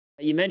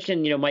You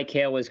mentioned, Mike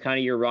Hale was kind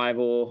of your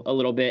rival a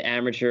little bit,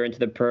 amateur into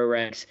the pro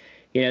ranks.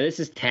 This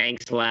is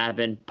Tank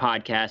Slapping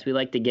podcast. We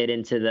like to get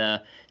into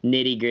the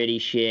nitty gritty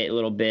shit a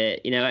little bit.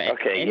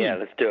 Okay,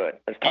 let's do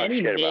it. Let's talk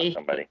shit about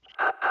somebody.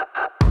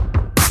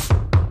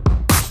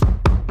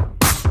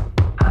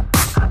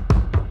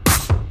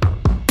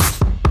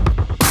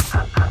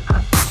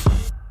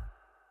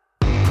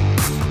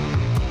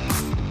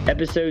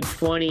 Episode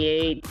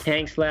 28,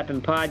 Tank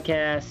Slapping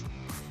podcast.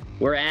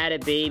 We're at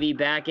it, baby.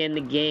 Back in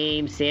the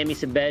game. Sammy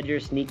Sabedra,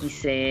 Sneaky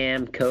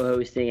Sam,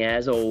 co-hosting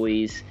as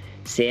always.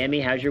 Sammy,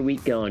 how's your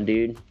week going,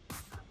 dude?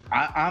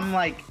 I'm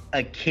like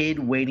a kid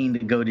waiting to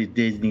go to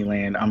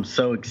Disneyland. I'm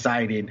so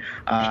excited.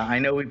 I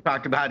know we've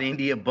talked about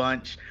Indy a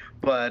bunch,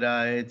 but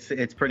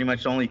it's pretty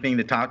much the only thing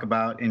to talk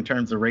about in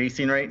terms of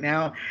racing right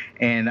now.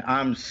 And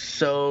I'm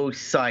so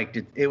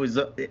psyched. It was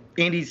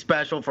Indy's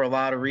special for a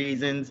lot of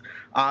reasons.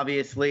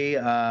 Obviously,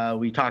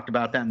 we talked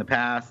about that in the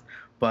past.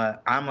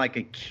 But I'm like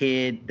a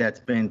kid that's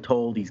been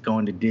told he's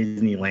going to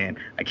Disneyland.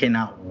 I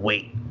cannot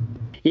wait.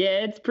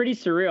 Yeah, it's pretty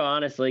surreal,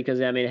 honestly, because,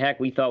 heck,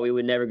 we thought we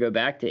would never go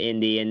back to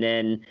Indy, and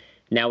then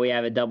now we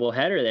have a double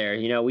header there.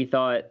 We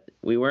thought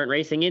we weren't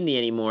racing Indy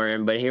anymore,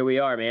 but here we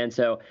are, man.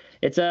 So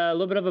it's a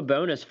little bit of a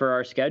bonus for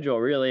our schedule,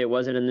 really. It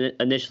wasn't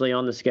initially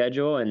on the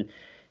schedule, and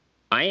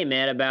I ain't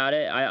mad about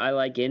it. I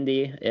like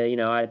Indy.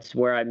 It's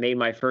where I made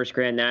my first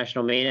Grand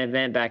National main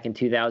event back in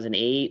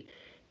 2008.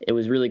 It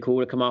was really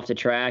cool to come off the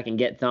track and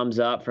get thumbs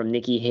up from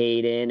Nicky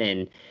Hayden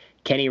and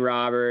Kenny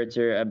Roberts,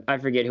 or I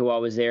forget who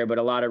all was there, but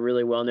a lot of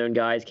really well-known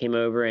guys came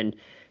over and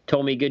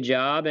told me good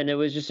job, and it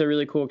was just a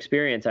really cool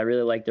experience. I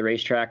really liked the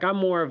racetrack. I'm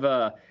more of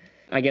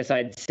I guess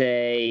I'd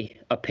say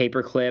a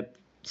paperclip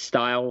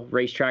style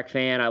racetrack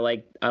fan. I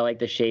like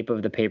the shape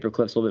of the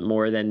paperclips a little bit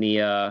more than the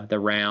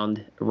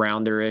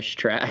rounderish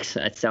tracks.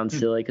 That sounds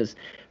silly because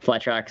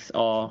flat track's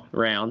all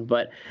round,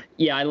 but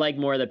yeah, I like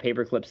more of the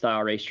paperclip style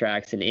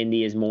racetracks, and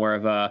Indy is more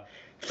of a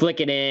flick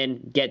it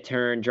in, get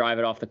turned, drive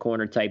it off the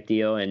corner type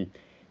deal, and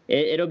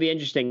it'll be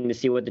interesting to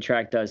see what the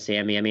track does,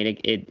 Sammy.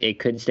 It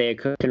could stay a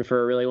cooking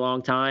for a really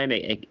long time.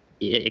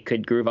 It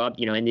could groove up.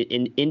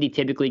 Indy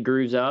typically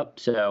grooves up,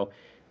 so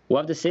we'll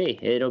have to see.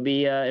 It'll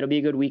be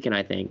a good weekend,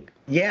 I think.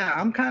 Yeah,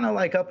 I'm kind of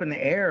like up in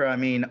the air.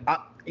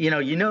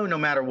 No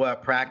matter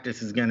what,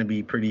 practice is going to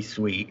be pretty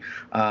sweet.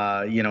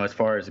 As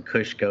far as the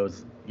Cush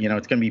goes,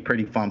 it's going to be a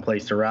pretty fun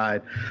place to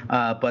ride.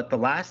 But the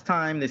last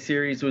time the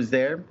series was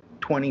there,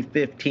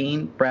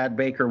 2015, Brad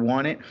Baker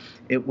won it.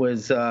 It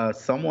was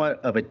somewhat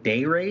of a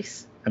day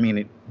race.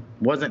 It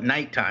wasn't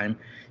nighttime,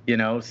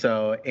 and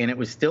it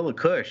was still a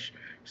Cush.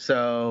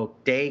 So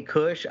day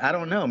Cush, I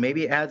don't know.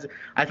 Maybe it has.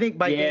 I think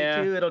by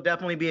day 2 it'll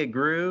definitely be a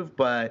groove,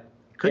 but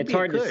it's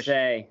hard to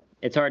say.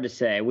 It's hard to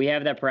say. We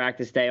have that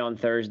practice day on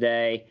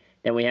Thursday,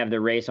 then we have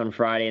the race on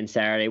Friday and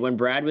Saturday. When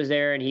Brad was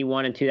there and he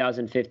won in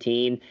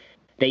 2015,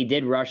 they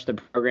did rush the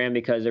program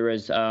because there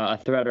was a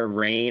threat of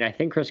rain. I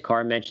think Chris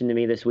Carr mentioned to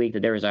me this week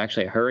that there was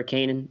actually a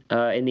hurricane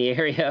in the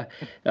area.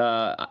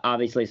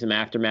 Obviously, some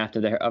aftermath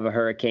of a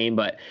hurricane,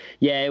 but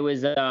yeah, it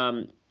was.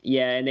 And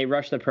they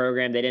rushed the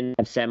program. They didn't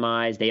have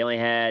semis. They only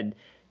had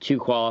 2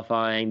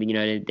 qualifying.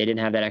 They didn't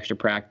have that extra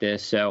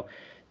practice, so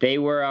they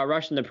were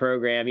rushing the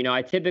program.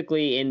 I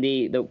typically in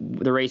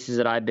the races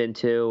that I've been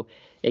to,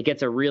 it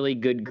gets a really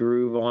good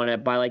groove on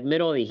it by like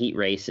middle of the heat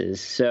races.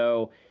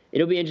 So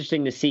it'll be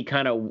interesting to see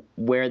kind of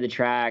where the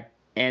track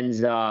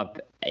ends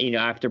up,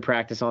 after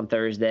practice on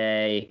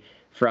Thursday,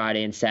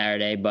 Friday, and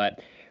Saturday.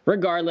 But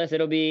regardless,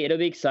 it'll be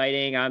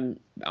exciting.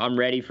 I'm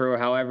ready for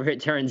however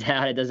it turns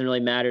out. It doesn't really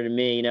matter to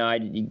me.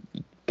 You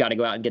got to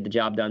go out and get the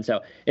job done.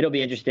 So it'll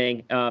be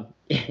interesting.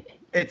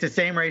 It's the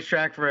same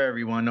racetrack for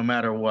everyone, no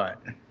matter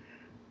what.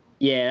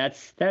 Yeah,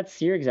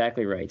 you're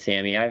exactly right,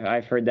 Sammy.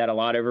 I've heard that a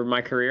lot over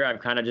my career. I've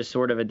kind of just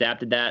sort of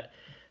adapted that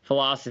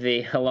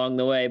philosophy along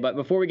the way. But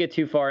before we get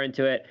too far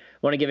into it, I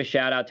want to give a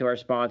shout out to our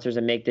sponsors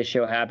and make this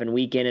show happen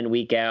week in and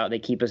week out. They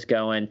keep us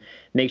going.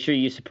 Make sure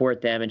you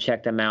support them and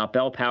check them out.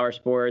 Bell Power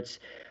Sports,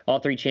 all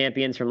 3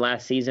 champions from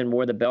last season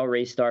wore the Bell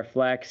Race Star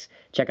Flex.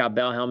 Check out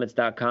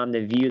bellhelmets.com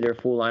to view their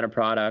full line of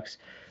products.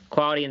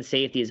 Quality and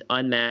safety is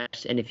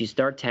unmatched, and if you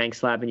start tank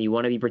slapping, you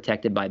want to be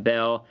protected by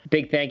Bell.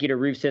 Big thank you to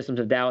Roof Systems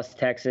of Dallas,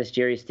 Texas,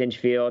 Jerry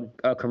Stinchfield,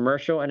 a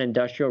commercial and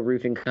industrial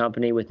roofing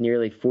company with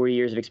nearly 40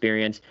 years of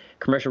experience.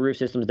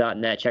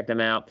 Commercialroofsystems.net, check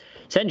them out.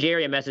 Send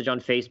Jerry a message on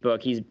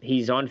Facebook.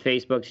 He's on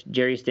Facebook,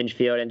 Jerry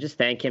Stinchfield, and just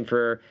thank him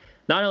for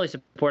not only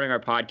supporting our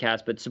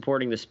podcast, but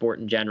supporting the sport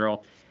in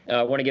general.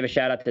 I want to give a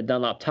shout-out to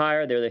Dunlop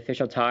Tire. They're the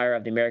official tire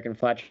of the American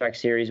Flat Track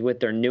Series with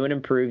their new and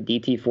improved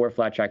DT4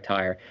 Flat Track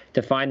tire.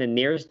 To find the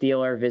nearest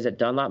dealer, visit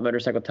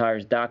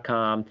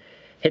DunlopMotorcycleTires.com.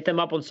 Hit them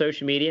up on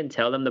social media and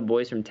tell them the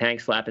boys from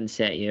Tank Slappin'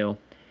 sent you.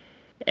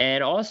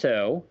 And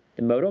also,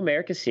 the Moto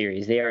America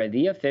Series. They are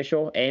the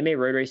official AMA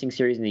road racing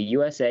series in the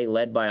USA,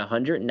 led by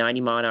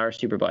 190-mile-an-hour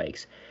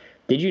superbikes.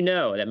 Did you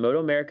know that Moto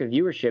America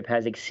viewership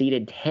has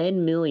exceeded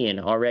 10 million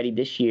already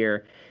this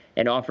year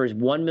and offers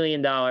 $1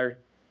 million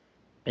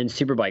in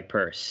Superbike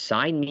purse?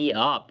 Sign me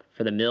up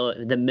for the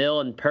mill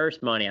and purse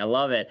money. I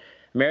love it.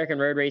 American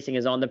road racing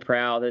is on the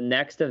prowl. The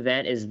next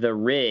event is the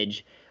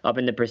Ridge up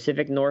in the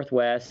Pacific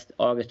Northwest,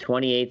 August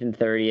 28th and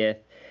 30th.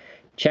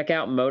 Check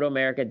out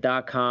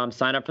MotoAmerica.com.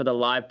 Sign up for the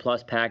Live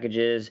Plus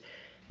packages.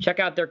 Check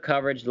out their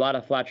coverage. A lot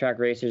of flat track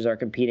racers are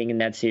competing in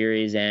that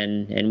series,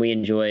 and we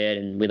enjoy it,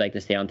 and we'd like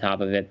to stay on top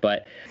of it.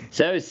 But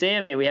so,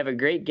 Sam, we have a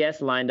great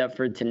guest lined up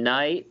for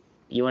tonight.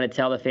 You want to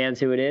tell the fans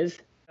who it is?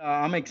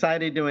 I'm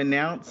excited to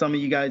announce, some of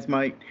you guys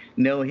might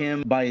know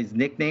him by his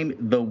nickname,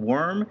 The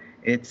Worm.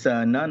 It's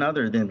none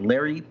other than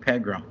Larry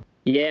Pegram.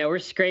 Yeah, we're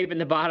scraping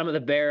the bottom of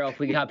the barrel if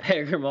we got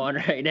Pegram on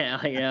right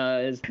now. You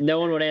know, no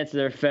one would answer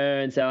their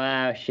phone,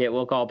 so shit,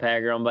 we'll call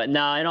Pegram. But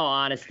no, in all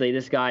honesty,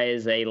 this guy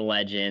is a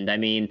legend. I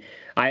mean,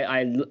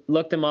 I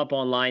looked him up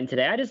online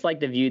today. I just like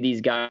to view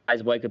these guys'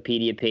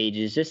 Wikipedia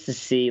pages just to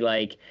see,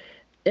 like,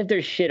 if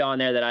there's shit on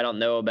there that I don't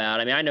know about.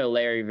 I mean, I know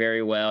Larry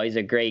very well. He's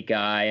a great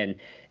guy,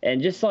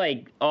 and just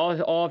like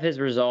all of his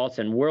results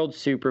in World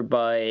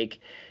Superbike,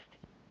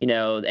 you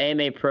know,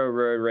 AMA Pro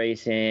Road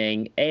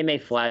Racing, AMA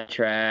Flat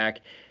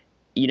Track.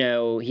 You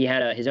know, he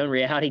had his own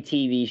reality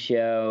TV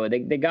show. The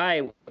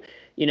guy,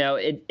 you know,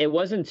 it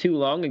wasn't too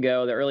long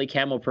ago, the early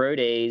Camel Pro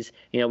days.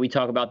 You know, we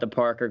talk about the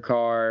Parker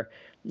car,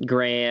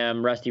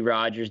 Graham, Rusty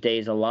Rogers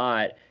days a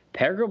lot.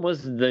 Pegram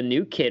was the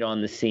new kid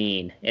on the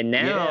scene, and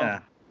now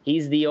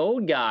he's the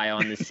old guy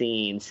on the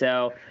scene.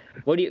 So,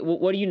 what do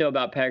you know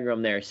about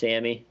Pegram there,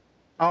 Sammy?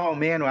 Oh,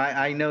 man,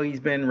 I know he's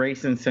been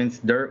racing since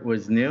dirt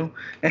was new.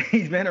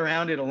 He's been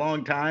around it a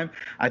long time.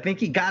 I think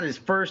he got his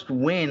first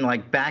win,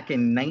 like, back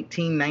in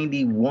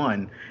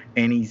 1991,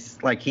 and he's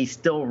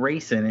still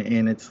racing,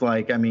 and it's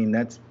like, I mean,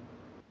 that's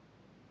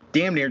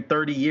damn near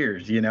 30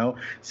 years, you know?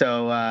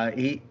 So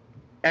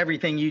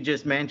everything you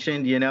just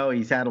mentioned, you know,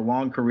 he's had a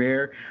long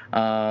career.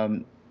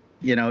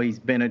 You know, he's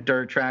been a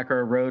dirt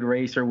tracker, a road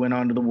racer, went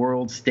onto the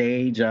world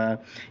stage. I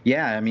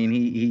mean,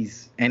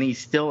 he's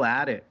still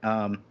at it.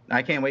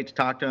 I can't wait to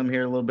talk to him,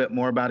 hear a little bit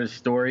more about his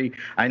story.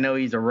 I know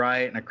he's a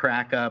riot and a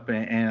crack up,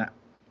 and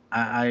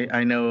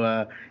I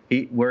know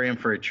we're in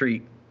for a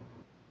treat.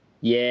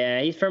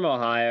 Yeah, he's from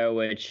Ohio,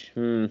 which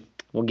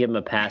we'll give him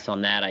a pass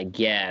on that, I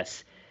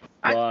guess.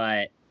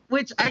 But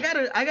I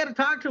gotta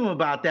talk to him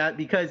about that,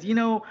 because, you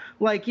know,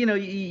 like, you know,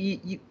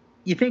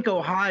 you think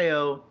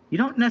Ohio, you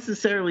don't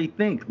necessarily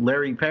think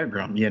Larry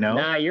Pegram, you know?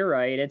 Nah, you're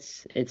right.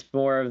 It's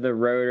more of the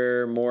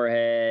Rotor,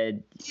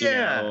 Moorhead, you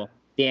know,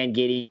 Dan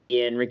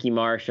Gideon, Ricky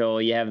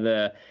Marshall. You have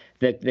the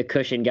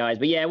cushion guys.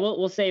 But yeah,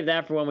 we'll save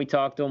that for when we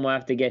talk to him. We'll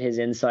have to get his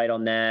insight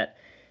on that.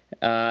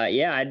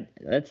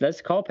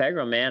 Let's call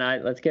Pegram,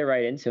 man. Let's get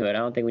right into it. I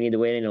don't think we need to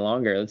wait any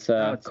longer. Let's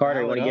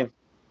Carter, want to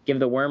give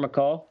the Worm a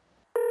call?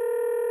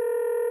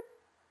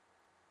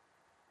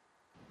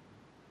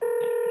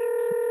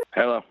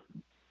 Hello.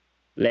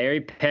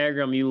 Larry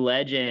Pegram, you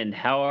legend.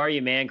 How are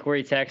you, man?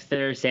 Corey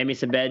Texter, Sammy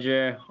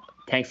Sabedra,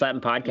 Tank Slapping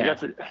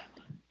Podcast.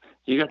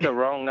 You got the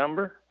wrong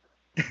number?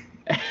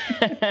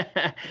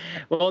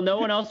 Well, no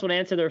one else would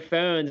answer their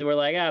phones. We're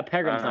like,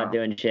 Pegram's not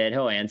doing shit.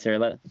 He'll answer.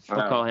 We'll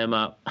call him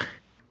up.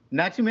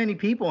 Not too many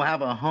people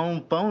have a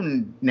home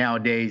phone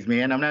nowadays,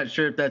 man. I'm not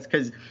sure if that's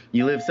because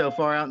you live so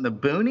far out in the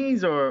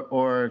boonies,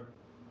 or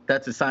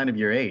that's a sign of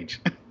your age.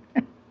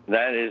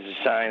 That is a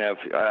sign of,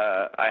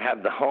 I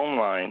have the home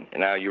line.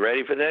 Now, you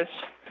ready for this?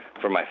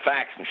 For my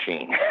fax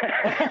machine.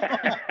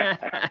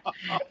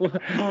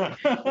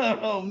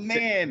 Oh,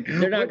 man.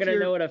 They're not going to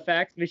know what a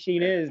fax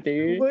machine is,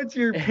 dude. What's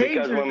your pager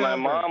Because when number? my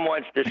mom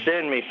wants to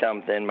send me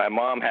something, my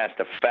mom has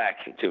to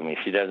fax it to me.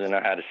 She doesn't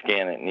know how to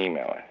scan it and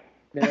email it.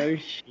 No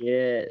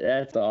shit.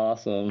 That's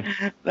awesome.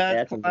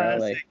 That's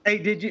classic. Hey,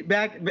 did you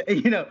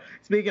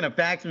speaking of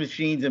fax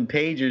machines and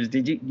pagers,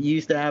 you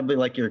used to have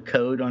like your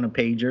code on a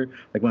pager?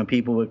 Like when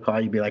people would call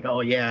you, be like,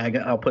 oh yeah,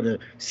 I'll put a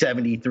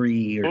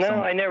 73 or something.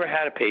 No, I never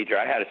had a pager.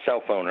 I had a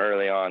cell phone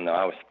early on, though.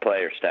 I was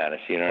player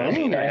status, you know what I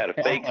mean? I had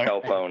a fake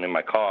cell phone in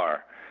my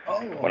car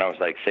when I was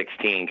like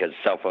 16, because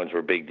cell phones were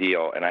a big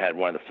deal, and I had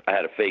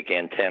a fake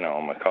antenna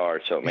on my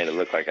car, so it made it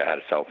look like I had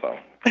a cell phone.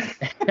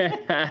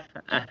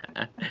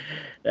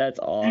 That's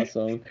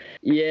awesome.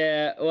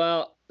 Yeah,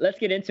 well, let's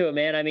get into it,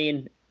 man. I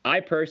mean, I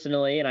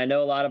personally, and I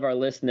know a lot of our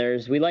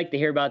listeners, we like to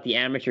hear about the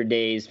amateur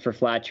days for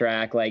flat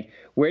track. Like,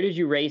 where did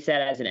you race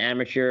at as an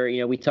amateur?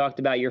 You know, we talked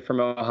about you're from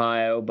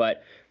Ohio,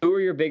 but who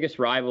were your biggest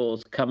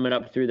rivals coming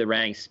up through the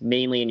ranks,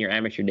 mainly in your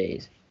amateur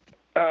days?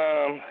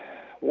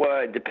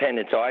 Well, it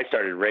depended. So I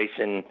started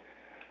racing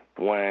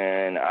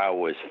when I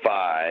was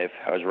 5.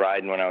 I was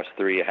riding when I was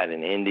 3. I had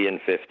an Indian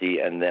 50,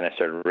 and then I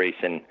started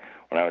racing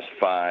when I was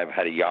 5. I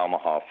had a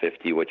Yamaha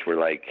 50, which were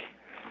like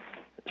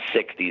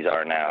 60s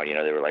are now. You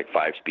know, they were like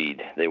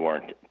 5-speed. They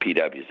weren't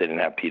PWs. They didn't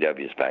have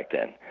PWs back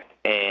then.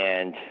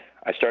 And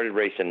I started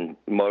racing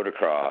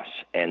motocross,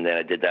 and then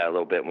I did that a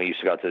little bit. And we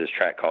used to go out to this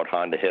track called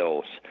Honda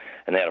Hills,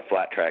 and they had a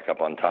flat track up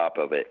on top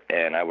of it,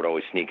 and I would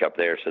always sneak up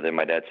there. So then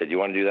my dad said, you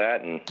want to do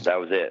that? And that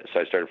was it.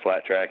 So I started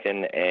flat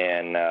tracking,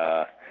 and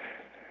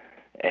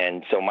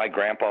so my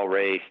grandpa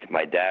raced,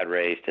 my dad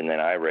raced, and then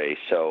I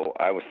raced. So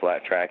I was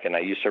flat tracking. I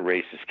used to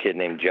race this kid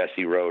named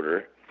Jesse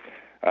Roeder,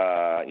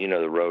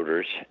 the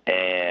rotors.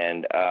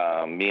 And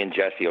me and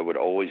Jesse would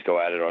always go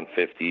at it on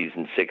 50s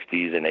and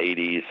 60s and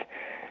 80s.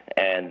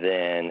 And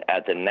then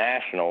at the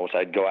Nationals,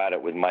 I'd go at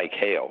it with Mike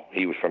Hale.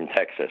 He was from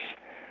Texas.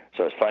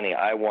 So it's funny,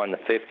 I won the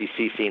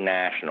 50cc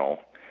National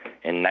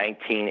in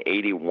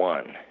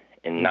 1981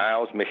 in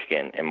Niles,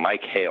 Michigan, and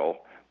Mike Hale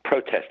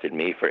protested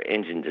me for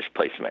engine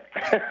displacement.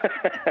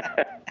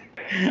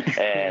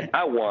 And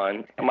I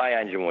won. My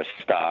engine was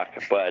stock,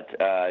 but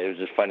it was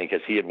just funny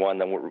because he had won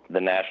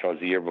the Nationals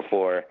the year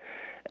before,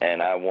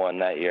 and I won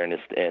that year,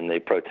 and they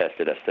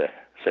protested us,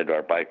 said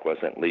our bike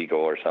wasn't legal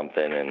or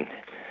something,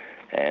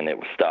 and it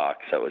was stock,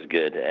 so it was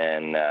good.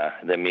 And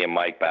then me and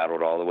Mike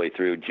battled all the way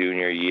through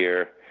junior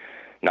year,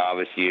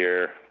 novice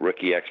year,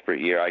 rookie expert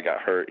year. I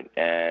got hurt,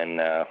 and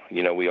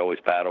we always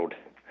battled.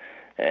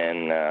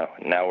 And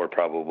now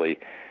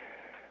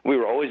we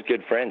were always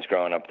good friends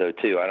growing up, though,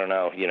 too. I don't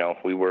know,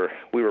 we were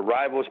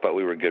rivals, but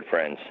we were good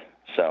friends.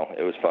 So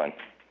it was fun.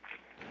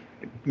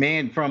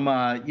 Man, from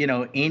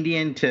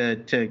Indian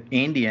to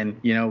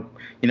Indian,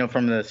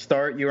 from the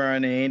start you were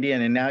on the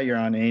Indian and now you're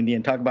on the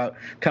Indian. Talk about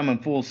coming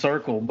full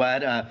circle.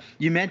 But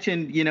you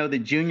mentioned the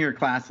junior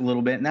class a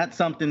little bit, and that's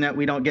something that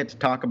we don't get to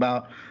talk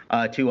about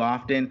too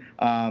often.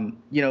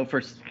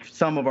 For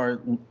some of our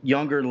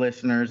younger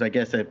listeners, I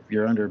guess if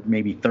you're under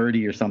maybe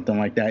 30 or something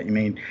like that, you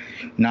may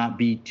not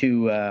be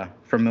too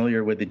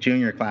familiar with the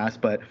junior class,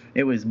 but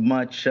it was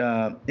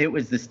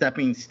the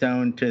stepping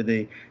stone to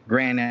the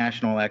Grand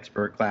National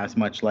Expert class,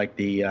 much like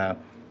the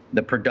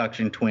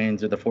production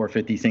twins or the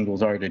 450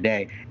 singles are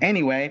today.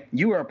 Anyway,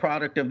 you were a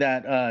product of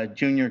that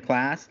junior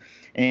class,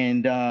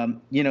 and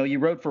you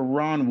rode for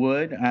Ron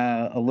Wood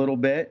a little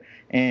bit,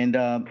 and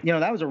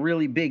that was a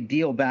really big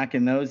deal back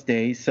in those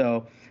days.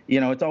 So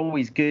it's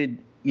always good.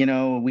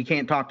 We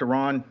can't talk to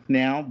Ron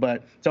now,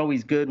 but it's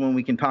always good when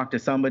we can talk to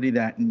somebody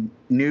that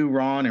knew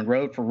Ron and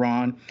rode for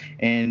Ron.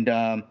 And,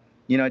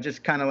 I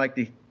just kind of like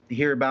to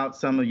hear about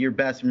some of your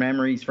best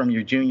memories from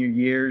your junior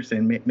years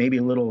and maybe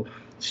a little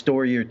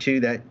story or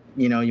two that,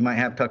 you might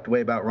have tucked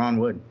away about Ron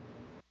Wood.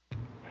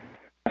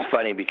 It's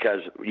funny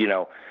because,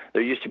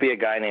 there used to be a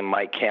guy named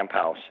Mike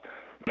Camphouse,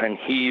 and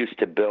he used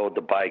to build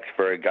the bikes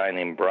for a guy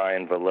named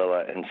Brian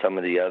Valilla and some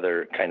of the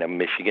other kind of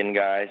Michigan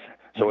guys.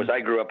 So as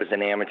I grew up as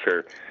an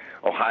amateur,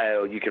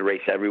 Ohio, you could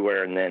race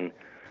everywhere. And then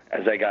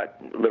as I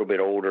got a little bit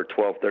older,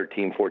 12,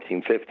 13,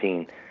 14,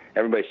 15,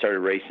 everybody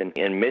started racing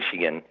in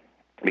Michigan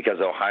because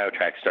the Ohio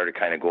tracks started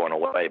kind of going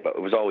away. But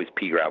it was always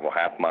pea gravel,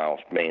 half miles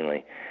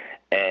mainly.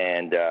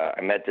 And I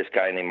met this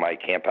guy named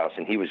Mike Camphouse,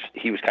 and he was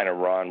kind of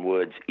Ron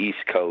Wood's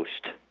East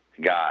Coast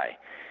guy.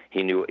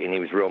 He knew, and he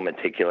was real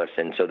meticulous,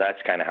 and so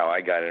that's kind of how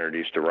I got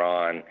introduced to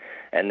Ron.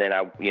 And then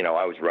I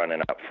was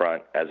running up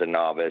front as a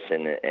novice,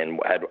 and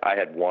I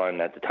had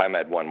won at the time.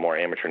 I'd won more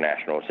amateur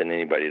nationals than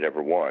anybody had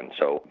ever won.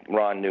 So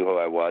Ron knew who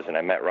I was, and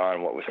I met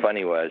Ron. What was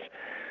funny was,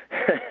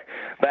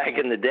 back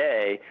in the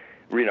day,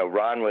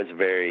 Ron was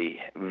very,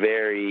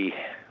 very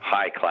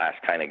high class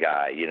kind of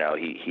guy.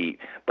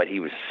 But he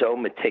was so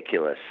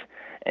meticulous,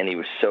 and he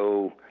was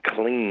so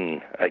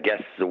clean, I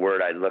guess is the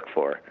word I'd look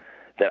for,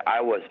 that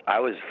I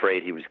was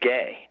afraid he was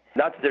gay.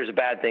 Not that there's a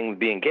bad thing with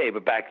being gay,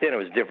 but back then it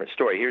was a different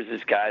story. Here's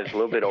this guy that's a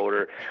little bit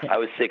older. I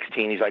was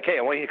 16. He's like, hey,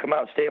 I want you to come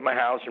out and stay at my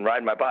house and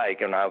ride my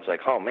bike. And I was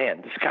like, oh,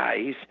 man, this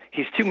guy,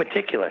 he's too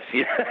meticulous.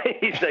 He's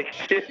like,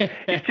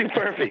 he's too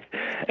perfect.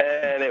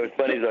 And it was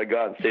funny as I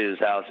got and stayed at his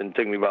house, and it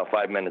took me about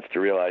 5 minutes to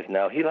realize,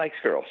 no, he likes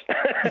girls.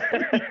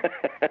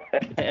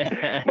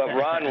 But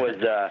Ron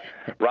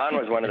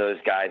was one of those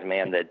guys,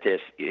 man, that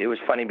it was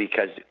funny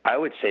because I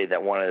would say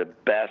that one of the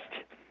best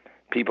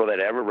people that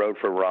ever rode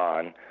for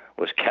Ron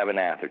was Kevin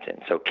Atherton.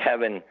 So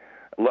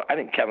I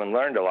think Kevin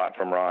learned a lot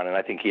from Ron, and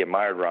I think he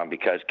admired Ron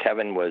because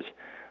Ron was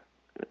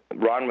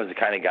the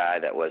kind of guy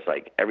that was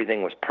like,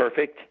 everything was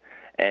perfect,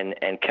 and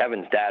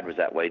Kevin's dad was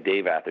that way,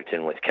 Dave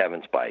Atherton, with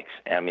Kevin's bikes.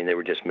 I mean, they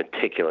were just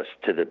meticulous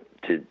to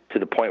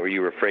the point where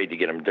you were afraid to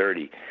get them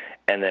dirty.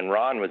 And then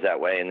Ron was that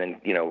way, and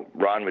then,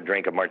 Ron would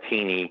drink a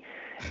martini,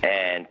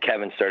 and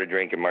Kevin started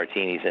drinking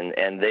martinis,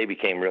 and they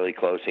became really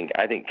close. And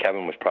I think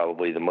Kevin was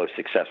probably the most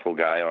successful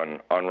guy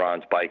on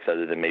Ron's bikes,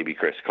 other than maybe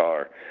Chris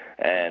Carr.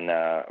 And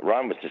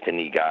Ron was just a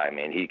neat guy,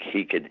 man.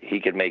 He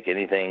could make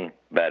anything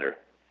better.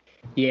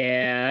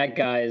 Yeah, that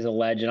guy is a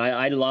legend.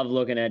 I love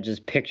looking at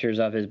just pictures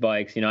of his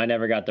bikes. I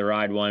never got to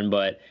ride one,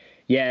 but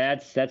yeah,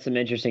 that's some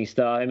interesting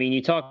stuff. I mean,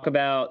 you talk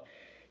about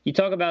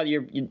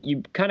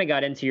you kind of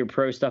got into your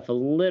pro stuff a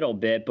little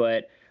bit,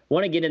 but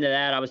want to get into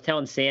that. I was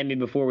telling Sammy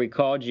before we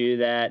called you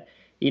that,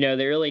 the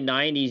early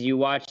 90s, you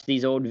watched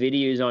these old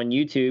videos on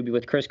YouTube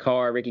with Chris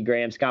Carr, Ricky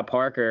Graham, Scott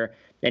Parker,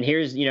 and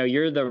here's,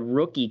 you're the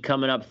rookie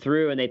coming up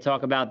through, and they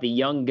talk about the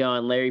young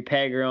gun, Larry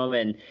Pegram,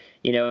 and,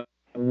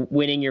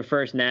 winning your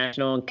first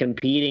national and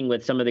competing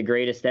with some of the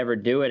greatest to ever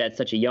do it at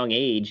such a young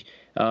age.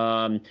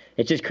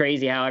 It's just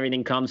crazy how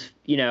everything comes,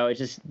 it's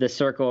just the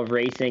circle of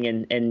racing,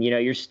 and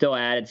you're still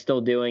at it,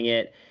 still doing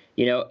it.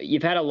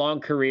 You've had a long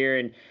career,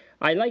 and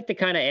I like to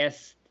kind of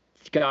ask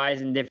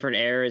guys in different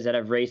eras that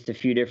have raced a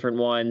few different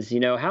ones,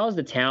 how's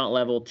the talent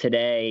level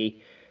today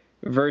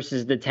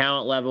versus the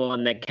talent level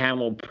on the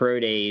Camel Pro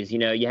Days.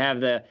 You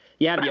have the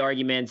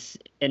arguments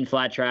in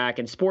flat track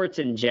and sports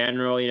in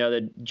general.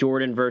 The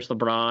Jordan versus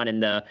LeBron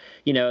and the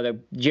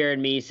Jared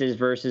Meeses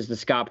versus the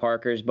Scott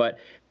Parkers. But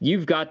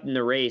you've got in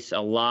the race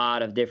a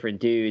lot of different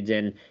dudes,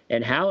 and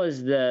how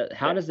does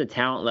the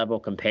talent level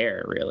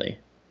compare really?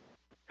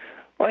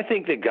 Well, I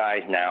think the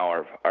guys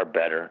now are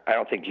better. I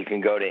don't think you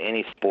can go to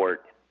any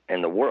sport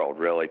in the world,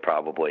 really,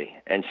 probably,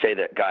 and say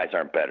that guys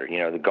aren't better.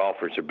 The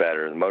golfers are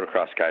better, the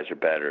motocross guys are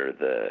better,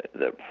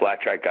 the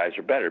flat track guys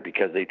are better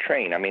because they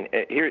train. I mean,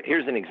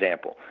 here's an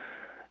example.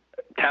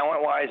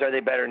 Talent-wise, are they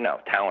better? No,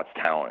 talent's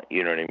talent.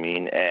 You know what I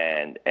mean?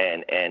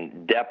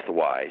 And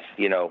depth-wise,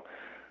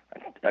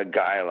 a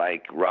guy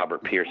like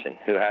Robert Pearson,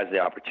 who has the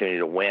opportunity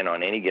to win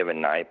on any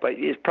given night, but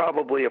is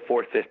probably a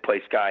fourth, fifth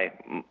place guy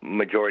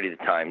majority of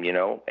the time,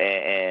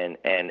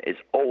 and is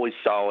always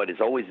solid,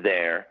 is always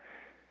there.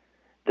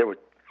 There were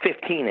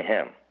 15 of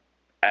him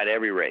at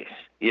every race.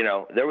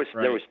 There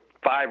was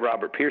 5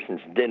 Robert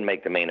Pearsons didn't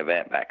make the main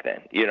event back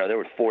then. There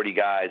was 40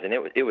 guys, and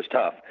it was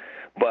tough.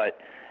 But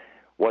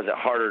was it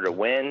harder to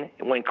win?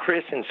 When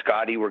Chris and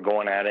Scotty were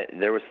going at it,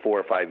 there was 4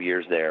 or 5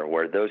 years there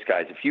where those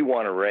guys, if you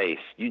won a race,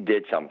 you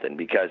did something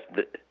because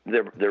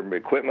their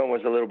equipment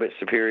was a little bit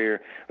superior.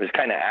 It was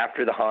kind of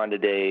after the Honda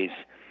days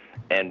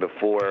and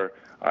before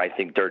I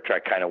think dirt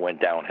track kind of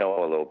went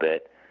downhill a little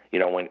bit.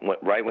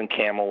 When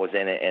Camel was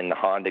in it and the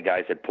Honda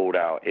guys had pulled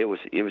out, it was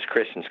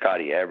Chris and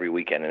Scotty every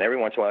weekend. And every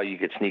once in a while you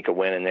could sneak a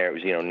win in there. It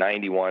was,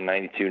 91,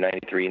 92,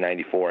 93,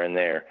 94 in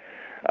there.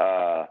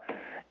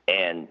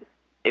 And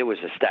it was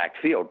a stacked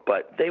field.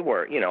 But they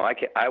were,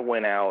 I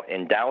went out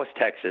in Dallas,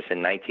 Texas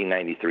in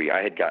 1993.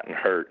 I had gotten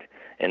hurt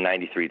in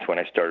 93. It's when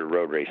I started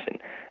road racing.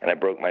 And I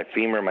broke my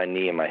femur, my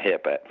knee, and my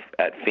hip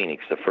at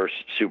Phoenix, the first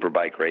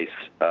superbike race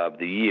of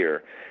the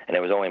year. And it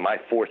was only my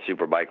 4th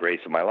superbike race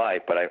of my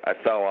life, but I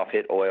fell off,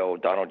 hit oil.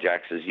 Donald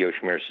Jackson's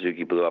Yoshimura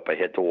Suzuki blew up. I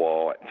hit the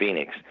wall at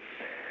Phoenix.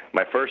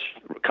 My first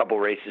couple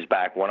races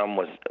back, one of them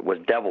was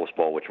Devil's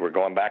Bowl, which we're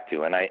going back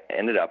to, and I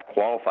ended up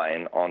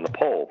qualifying on the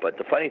pole. But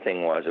the funny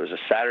thing was, it was a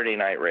Saturday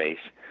night race.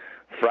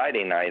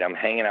 Friday night, I'm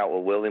hanging out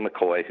with Willie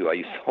McCoy, who I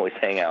used to always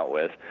hang out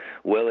with,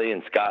 Willie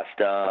and Scott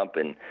Stump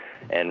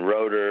and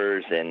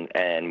Roders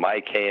and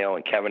Mike Hale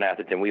and Kevin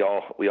Atherton. We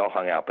all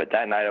hung out. But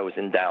that night I was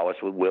in Dallas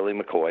with Willie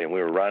McCoy, and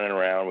we were running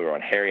around. We were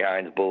on Harry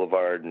Hines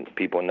Boulevard, and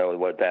people know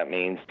what that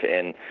means.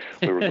 And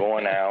we were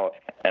going out,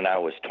 and I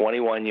was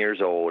 21 years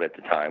old at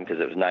the time because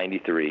it was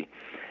 93,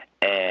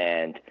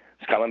 and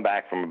was coming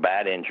back from a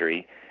bad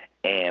injury.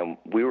 And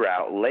we were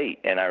out late,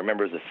 and I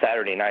remember it was a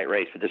Saturday night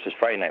race, but this was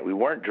Friday night. We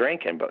weren't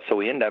drinking, but so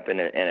we ended up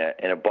in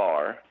a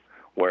bar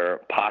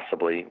where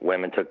possibly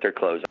women took their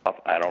clothes off.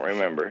 I don't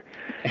remember,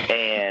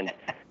 and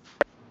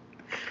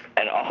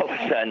all of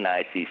a sudden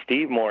I see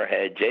Steve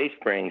Moorhead, Jay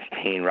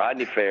Springsteen,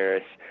 Rodney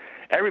Ferris,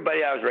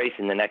 everybody I was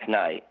racing the next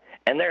night,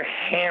 and they're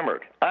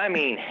hammered. I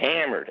mean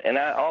hammered. And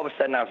all of a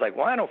sudden I was like,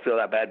 well, I don't feel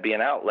that bad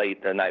being out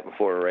late the night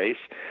before a race.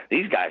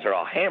 These guys are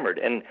all hammered,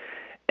 and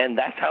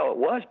that's how it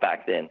was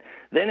back then.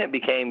 Then it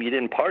became you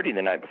didn't party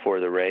the night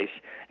before the race.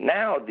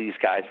 Now these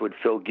guys would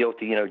feel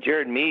guilty.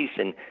 Jared Meese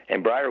and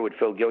Breyer would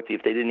feel guilty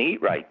if they didn't eat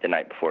right the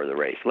night before the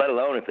race, let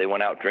alone if they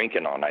went out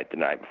drinking all night the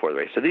night before the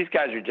race. So these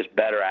guys are just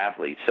better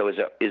athletes. So is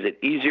it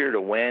easier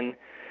to win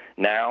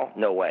now?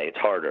 No way. It's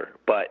harder.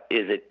 But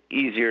is it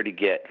easier to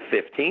get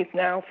 15th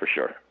now? For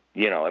sure.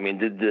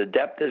 The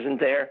depth isn't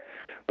there,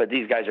 but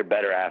these guys are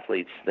better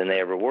athletes than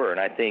they ever were. And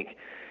I think,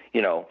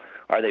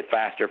 are they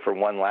faster for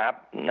one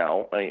lap?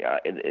 No.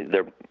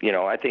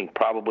 I think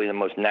probably the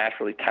most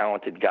naturally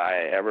talented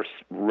guy I ever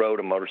rode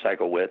a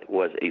motorcycle with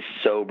was a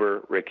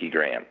sober Ricky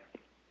Graham,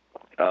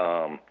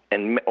 or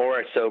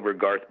a sober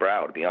Garth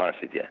Brow, to be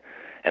honest with you.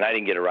 And I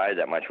didn't get a ride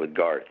that much with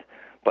Garth.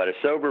 But a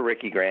sober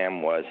Ricky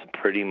Graham was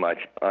pretty much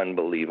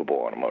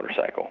unbelievable on a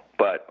motorcycle.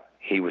 But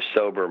he was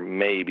sober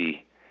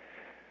maybe,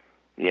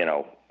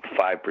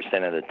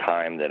 5% of the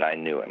time that I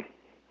knew him.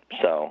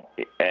 So,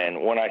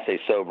 and when I say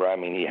sober, I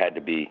mean he had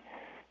to be,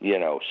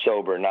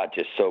 sober, not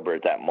just sober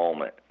at that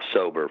moment,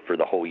 sober for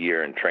the whole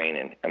year in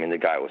training. I mean, the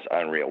guy was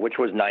unreal, which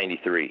was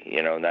 93,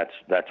 and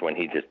that's when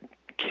he just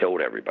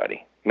killed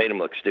everybody, made him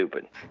look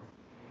stupid.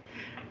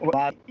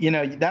 Well,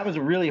 that was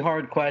a really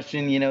hard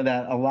question,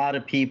 that a lot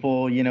of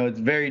people, it's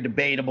very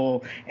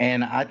debatable.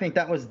 And I think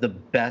that was the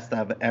best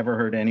I've ever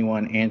heard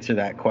anyone answer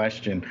that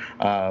question.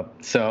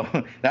 So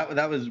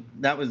that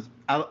was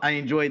I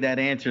enjoyed that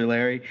answer,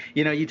 Larry.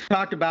 You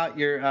talked about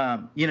your,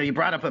 you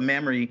brought up a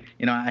memory.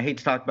 I hate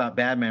to talk about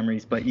bad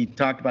memories, but you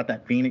talked about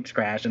that Phoenix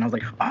crash, and I was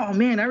like, oh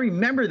man, I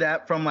remember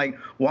that from like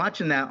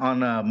watching that on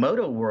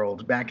Moto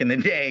World back in the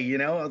day.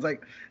 I was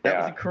like,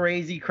 that was a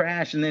crazy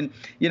crash. And then,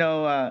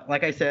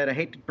 like I said, I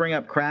hate to bring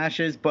up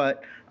crashes,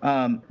 but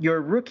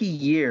your rookie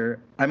year,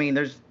 I mean,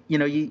 there's,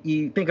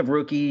 you think of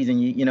rookies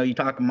and you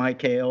talk to Mike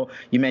Hale,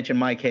 you mentioned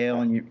Mike Hale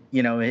and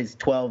his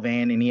 12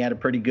 van, and he had a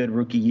pretty good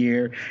rookie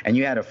year, and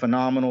you had a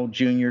phenomenal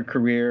junior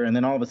career, and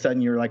then all of a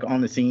sudden you're like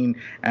on the scene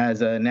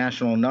as a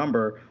national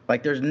number.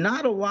 Like there's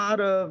not a lot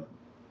of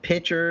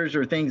pictures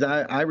or things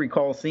I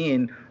recall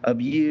seeing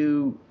of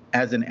you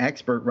as an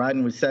expert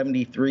riding with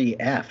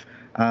 73F.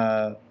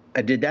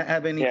 Did that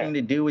have anything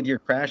to do with your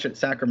crash at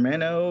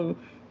Sacramento?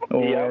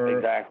 Yeah,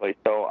 exactly.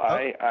 So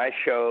I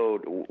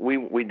showed,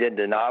 we did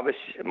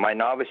my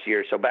novice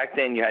year. So back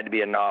then you had to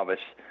be a novice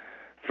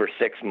for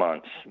 6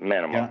 months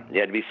minimum. Yeah. You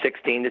had to be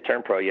 16 to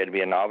turn pro. You had to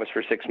be a novice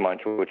for 6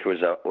 months, which was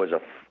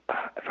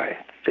I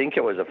think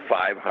it was a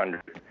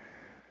 500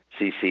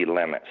 cc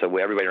limit. So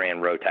everybody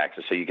ran road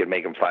taxes, so you could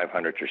make them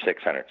 500s or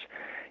 600s.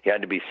 You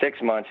had to be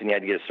 6 months, and you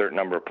had to get a certain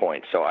number of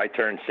points. So I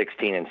turned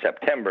 16 in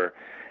September,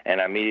 and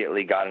I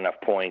immediately got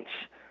enough points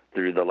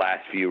through the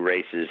last few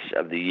races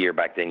of the year.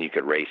 Back then you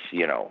could race,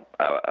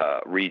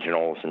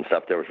 regionals and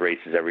stuff. There was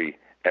races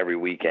every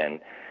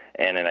weekend.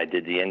 And then I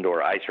did the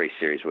indoor ice race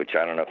series, which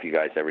I don't know if you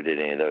guys ever did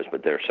any of those,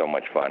 but they're so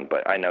much fun.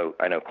 But I know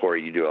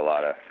Corey, you do a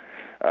lot of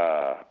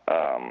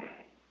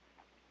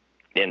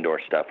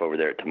indoor stuff over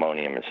there at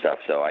Timonium and stuff.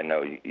 So I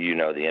know you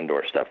know the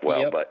indoor stuff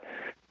well. Yep. But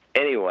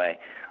anyway,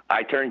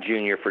 I turned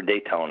junior for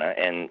Daytona,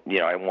 and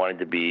I wanted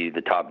to be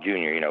the top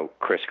junior.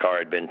 Chris Carr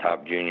had been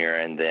top junior,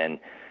 and then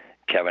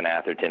Kevin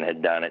Atherton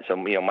had done it. So,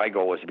 my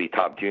goal was to be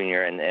top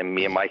junior, and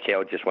me and Mike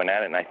Hale just went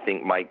at it, and I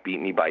think Mike beat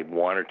me by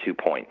 1 or 2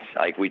 points.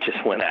 Like, we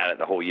just went at it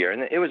the whole year.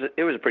 And it was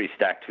a pretty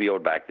stacked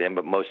field back then,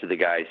 but most of the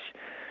guys,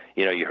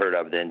 you heard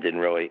of then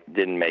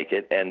didn't make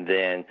it. And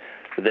then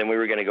we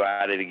were going to go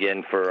at it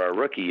again for our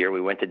rookie year.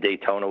 We went to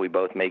Daytona. We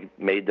both made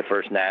the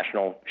first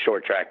national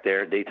short track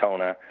there,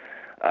 Daytona.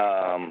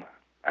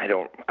 I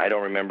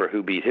don't remember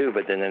who beat who,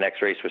 but then the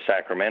next race was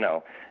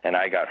Sacramento, and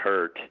I got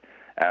hurt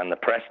on the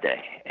press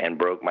day and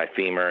broke my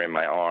femur and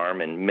my arm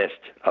and missed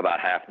about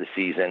half the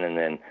season. And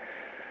then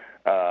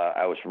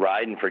I was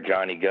riding for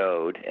Johnny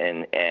Goad,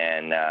 and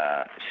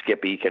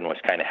Skip Eakin was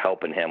kind of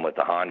helping him with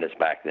the Hondas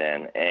back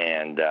then.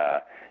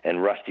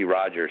 And Rusty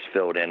Rogers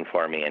filled in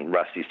for me, and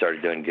Rusty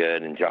started doing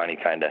good, and Johnny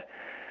kind of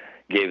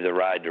gave the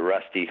ride to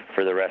Rusty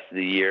for the rest of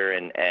the year.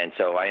 And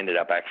so I ended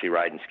up actually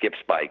riding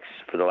Skip's bikes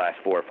for the last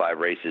 4 or 5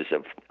 races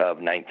of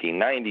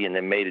 1990, and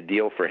then made a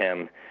deal for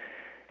him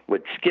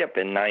with Skip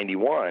in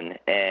 91,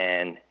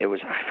 and it was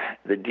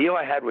the deal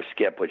I had with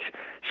Skip, which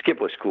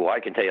Skip was cool. I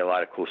can tell you a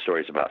lot of cool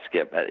stories about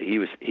Skip.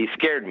 He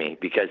scared me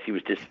because he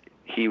was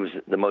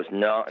the most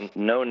no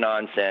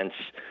nonsense.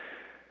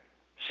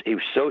 He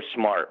was so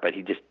smart, but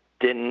he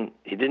didn't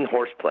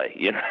horseplay.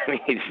 You know what I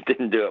mean? He just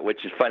didn't do it,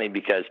 which is funny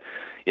because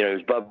he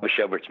was Bubba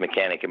Schobert's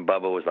mechanic, and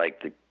Bubba was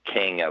like the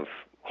king of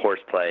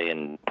horseplay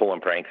and pulling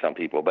pranks on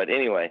people. But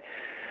anyway,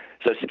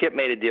 so Skip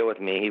made a deal with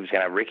me. He was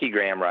going to have Ricky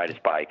Graham ride his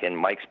bike, and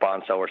Mike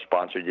Sponsower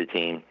sponsored the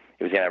team.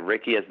 He was going to have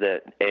Ricky as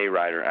the A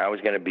rider. I was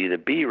going to be the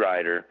B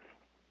rider,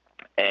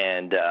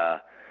 and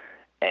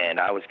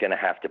I was going to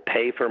have to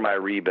pay for my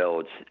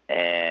rebuilds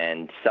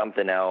and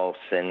something else,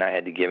 and I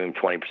had to give him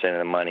 20% of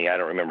the money. I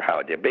don't remember how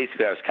it did.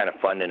 Basically, I was kind of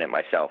funding it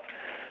myself.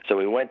 So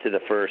we went to the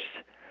first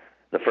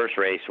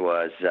race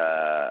was,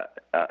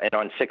 and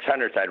on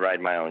 600s, I'd ride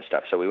my own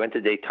stuff. So we went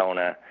to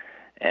Daytona,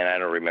 and I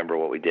don't remember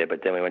what we did,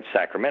 but then we went to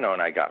Sacramento,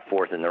 and I got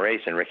 4th in the race,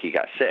 and Ricky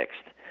got 6th.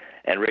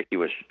 And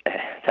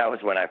that was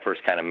when I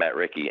first kind of met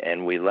Ricky,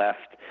 and we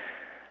left.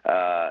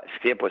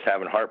 Skip was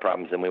having heart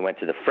problems, and we went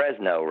to the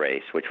Fresno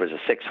race, which was a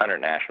 600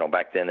 national.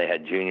 Back then they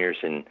had juniors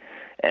and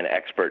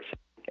experts,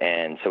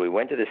 and so we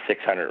went to the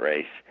 600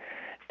 race,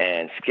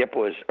 and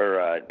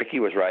Ricky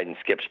was riding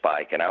Skip's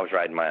bike, and I was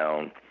riding my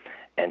own.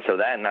 And so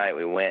that night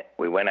we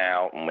went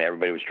out, and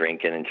everybody was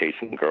drinking and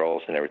chasing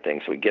girls and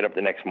everything. So we get up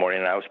the next morning,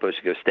 and I was supposed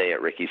to go stay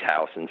at Ricky's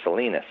house in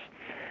Salinas.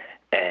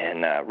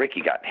 And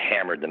Ricky got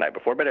hammered the night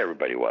before, but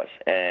everybody was.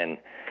 And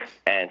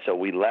so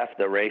we left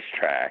the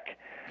racetrack,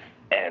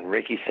 and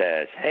Ricky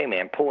says, "Hey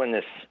man, pull in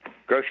this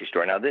grocery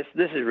store." Now this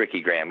is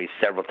Ricky Graham. He's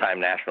several-time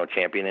national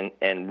champion,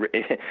 and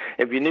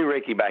if you knew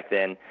Ricky back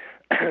then,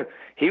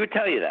 he would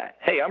tell you that.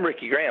 Hey, I'm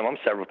Ricky Graham. I'm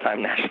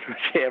several-time national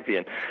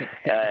champion,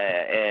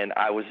 and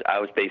I was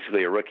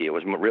basically a rookie. It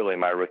was really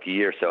my rookie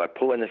year. So I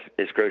pull in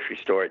this grocery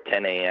store at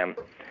 10 a.m.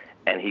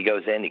 and he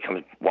goes in. He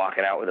comes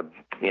walking out with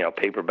a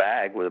paper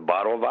bag with a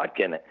bottle of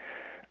vodka in it.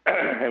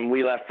 And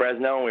we left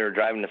Fresno, and we were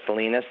driving to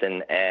Salinas,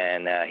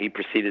 and he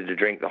proceeded to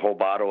drink the whole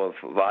bottle of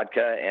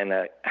vodka and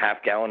a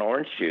half-gallon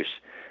orange juice,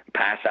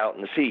 pass out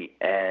in the seat,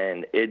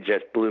 and it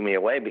just blew me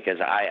away because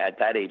at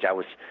that age I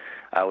was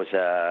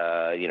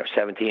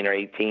 17 or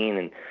 18,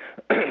 and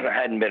I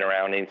hadn't been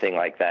around anything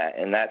like that,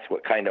 and that's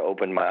what kind of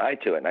opened my eye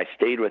to it. And I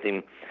stayed with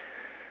him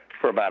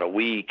for about a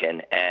week,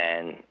 and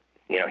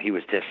he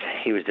was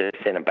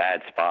just in a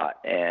bad spot,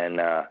 and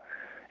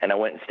I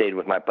went and stayed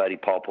with my buddy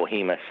Paul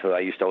Polhemus, who I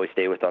used to always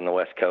stay with on the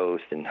West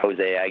Coast, and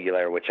Jose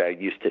Aguilar, which I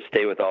used to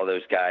stay with all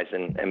those guys,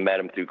 and met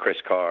him through Chris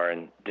Carr,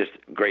 and just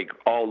great,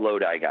 all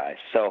Lodi guys.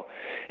 So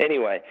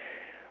anyway,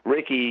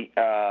 Ricky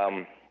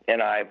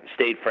and I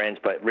stayed friends,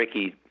 but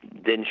Ricky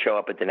didn't show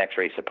up at the next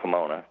race at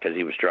Pomona because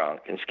he was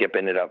drunk, and Skip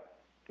ended up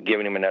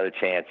giving him another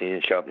chance. He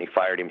didn't show up, and he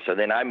fired him. So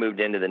then I moved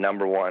into the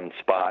number 1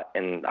 spot,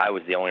 and I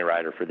was the only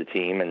rider for the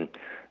team, and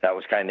that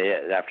was kind of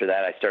it. After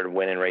that, I started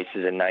winning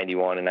races in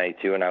 91 and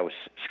 92, and I was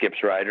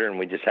Skip's rider, and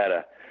we just had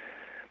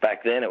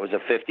back then it was a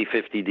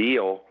 50-50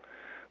 deal.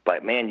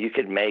 But, man, you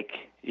could make,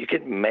 you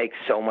could make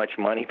so much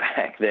money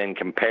back then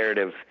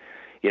comparative,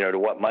 to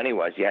what money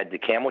was. You had the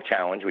Camel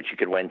Challenge, which you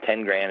could win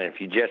 10 grand, and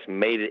if you just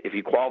made it, if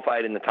you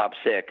qualified in the top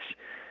 6,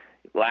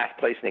 last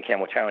place in the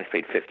Camel Challenge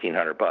paid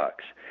 $1,500,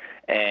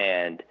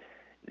 and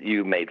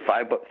you made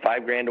five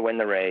grand to win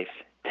the race,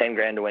 10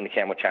 grand to win the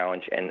Camel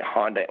Challenge, and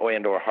Honda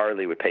or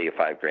Harley would pay you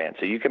 5 grand.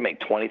 So you could make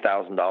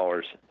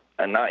 $20,000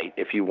 a night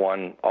if you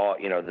won all,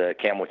 the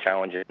Camel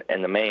Challenge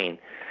and the main,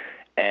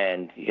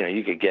 and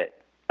you could get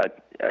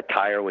a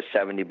tire was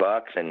 $70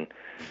 and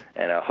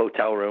a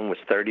hotel room was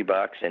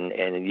 $30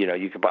 and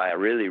you could buy a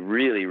really,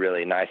 really,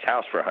 really nice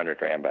house for 100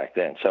 grand back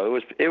then. So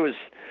it was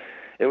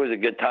a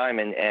good time,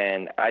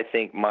 and I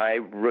think my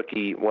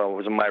rookie, it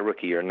was my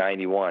rookie year,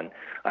 91,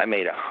 I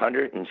made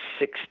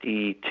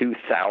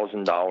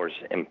 $162,000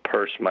 in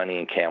purse money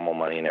and camel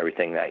money and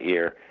everything that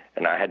year,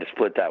 and I had to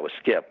split that with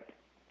Skip.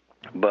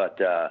 But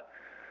I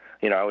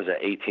was an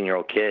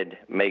 18-year-old kid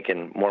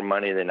making more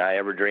money than I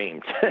ever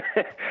dreamed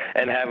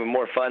and having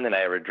more fun than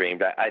I ever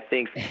dreamed. I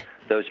think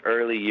those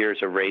early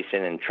years of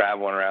racing and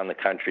traveling around the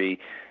country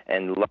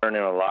and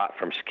learning a lot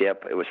from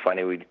Skip, it was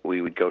funny.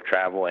 We would go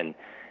travel, and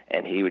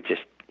he would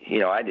just,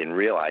 I didn't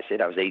realize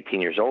it. I was 18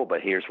 years old,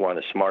 but here's one of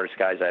the smartest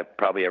guys I've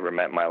probably ever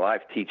met in my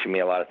life, teaching me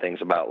a lot of things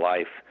about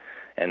life.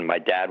 And my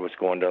dad was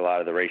going to a lot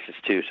of the races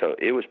too, so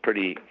it was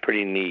pretty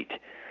neat.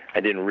 I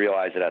didn't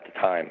realize it at the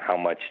time how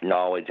much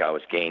knowledge I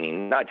was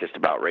gaining, not just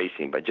about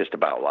racing, but just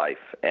about life,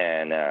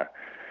 and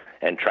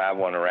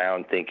traveling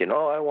around thinking,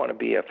 I want to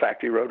be a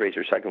factory road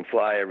racer so I can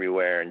fly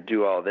everywhere and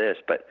do all this.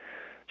 But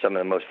some of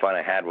the most fun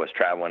I had was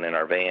traveling in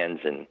our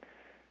vans and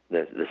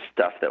the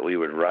stuff that we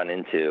would run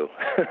into,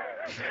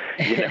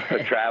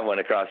 traveling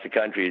across the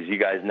country, as you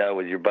guys know,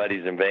 with your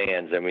buddies and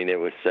vans. I mean, it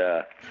was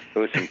some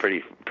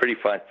pretty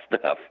fun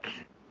stuff.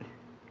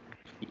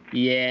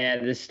 Yeah,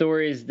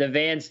 the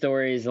van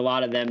stories, a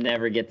lot of them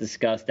never get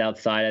discussed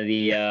outside of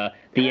the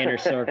inner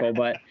circle.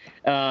 But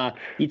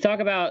you talk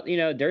about,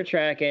 dirt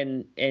track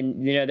and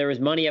there was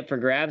money up for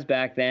grabs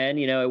back then.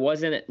 It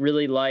wasn't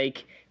really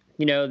like,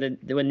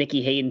 when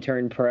Nicky Hayden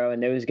turned pro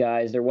and those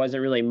guys, there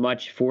wasn't really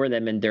much for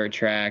them in dirt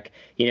track.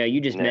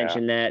 You just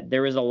mentioned that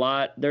there was a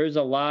lot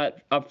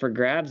up for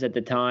grabs at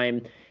the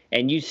time,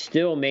 and you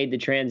still made the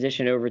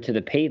transition over to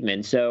the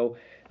pavement. So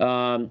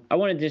I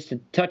wanted just to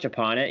touch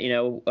upon it.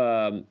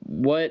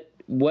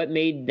 What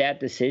made that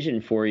decision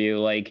for you?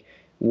 Like,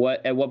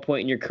 at what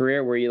point in your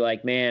career were you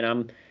like, man,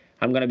 I'm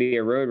going to be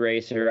a road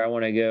racer. I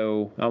want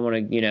to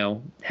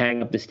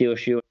hang up the steel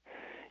shoe.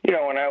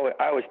 When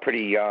I was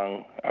pretty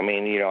young, I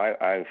mean,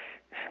 I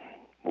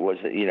was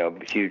a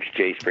huge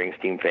Jay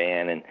Springsteen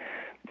fan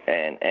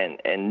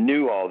and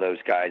knew all those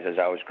guys as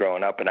I was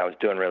growing up, and I was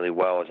doing really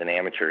well as an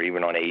amateur,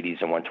 even on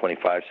 80s and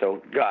 125.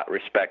 So got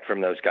respect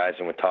from those guys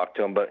and would talk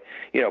to them. But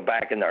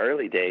back in the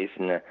early days,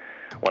 when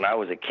I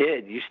was a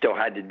kid, you still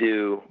had to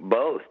do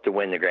both to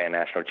win the Grand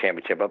National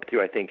Championship. Up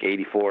to I think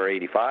 84 or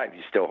 85,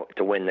 you still,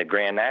 to win the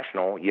Grand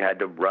National, you had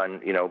to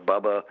run.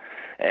 Bubba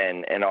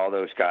and all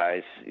those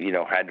guys,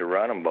 had to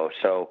run them both.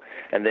 So,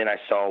 and then I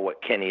saw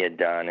what Kenny had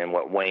done and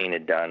what Wayne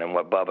had done and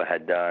what Bubba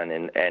had done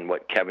and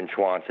what Kevin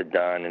Schwantz had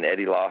done and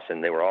Eddie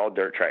Lawson. They were all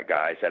dirt track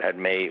guys that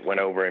had went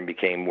over and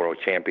became world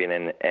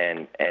champion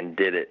and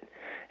did it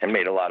and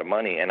made a lot of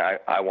money. And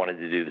I wanted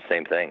to do the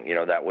same thing.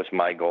 That was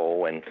my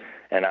goal. And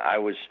I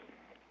was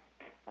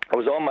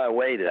on my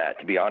way to that,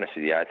 to be honest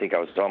with you. I think I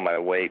was on my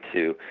way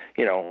to,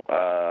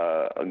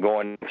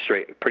 going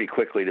straight pretty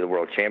quickly to the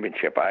World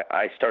Championship.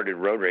 I started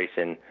road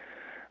racing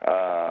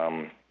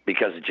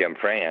because of Jim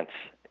France.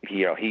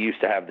 He used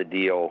to have the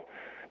deal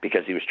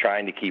because he was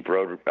trying to keep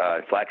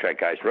flat track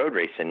guys road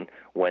racing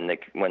when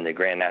the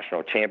Grand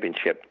National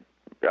Championship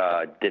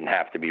didn't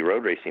have to be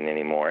road racing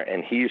anymore.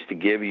 And he used to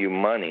give you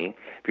money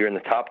if you're in the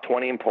top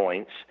 20 in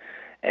points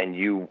and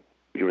you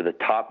were the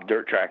top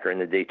dirt tracker in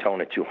the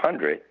Daytona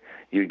 200.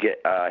 You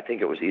get, I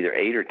think it was either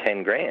 8 or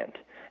 10 grand,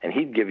 and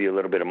he'd give you a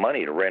little bit of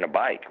money to rent a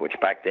bike, which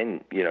back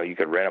then, you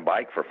could rent a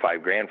bike for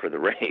 5 grand for the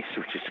race,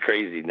 which is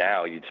crazy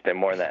now. You'd spend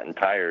more than that in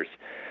tires.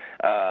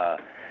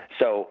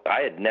 So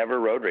I had never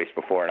road raced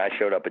before, and I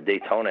showed up at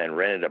Daytona and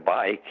rented a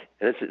bike.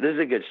 This is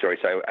a good story.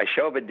 So I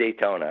show up at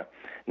Daytona,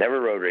 never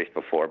road raced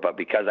before, but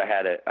because I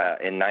had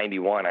in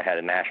 91, I had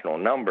a national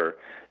number,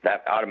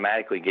 that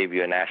automatically gave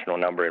you a national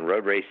number in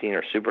road racing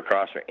or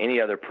supercross or any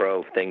other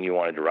pro thing you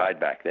wanted to ride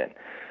back then.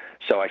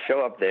 So I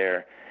show up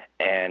there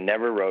and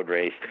never road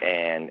raced,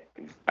 and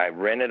I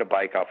rented a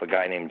bike off a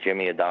guy named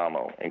Jimmy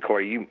Adamo. And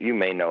Corey, you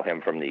may know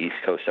him from the East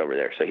Coast over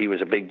there. So he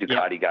was a big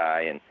Ducati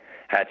guy and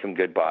had some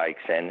good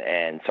bikes.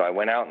 And so I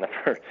went out in the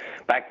first,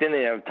 back then they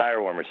didn't have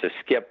tire warmers. So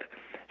Skip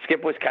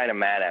was kind of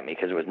mad at me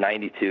because it was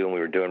 92 and we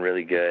were doing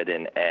really good,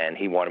 and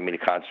he wanted me to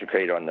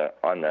concentrate on the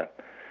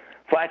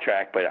flat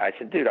track. But I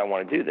said, dude, I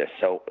want to do this.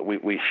 So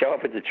we show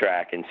up at the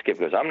track, and Skip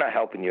goes, I'm not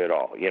helping you at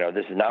all.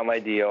 This is not my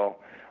deal.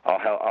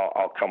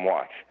 I'll come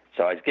watch.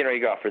 So I was getting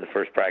ready to go out for the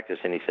first practice,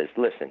 and he says,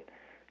 listen,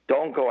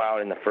 don't go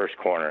out in the first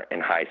corner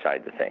and high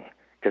side the thing,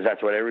 because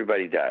that's what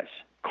everybody does.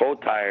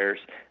 Cold tires,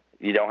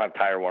 you don't have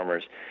tire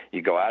warmers.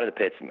 You go out of the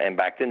pits, and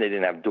back then they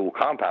didn't have dual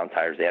compound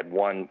tires. They had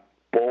one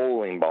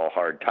bowling ball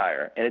hard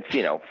tire, and it's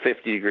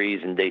 50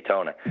 degrees in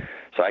Daytona.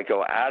 So I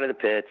go out of the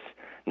pits,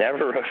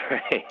 never road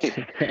race,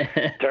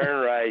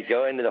 turn right,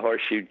 go into the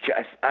horseshoe.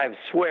 I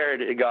swear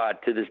to God,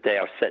 to this day,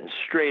 I was sitting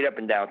straight up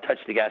and down, touch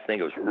the gas, and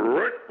it goes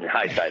and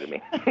high-sided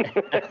me.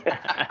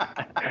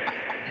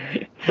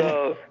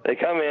 So they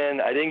come in.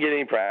 I didn't get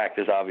any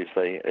practice,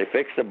 obviously. They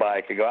fix the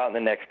bike. I go out in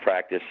the next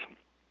practice.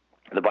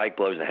 The bike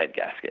blows a head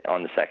gasket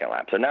on the second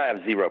lap. So now I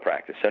have zero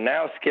practice. So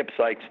now Skip's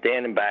like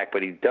standing back,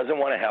 but he doesn't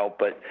want to help.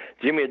 But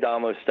Jimmy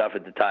Adamo's stuff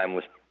at the time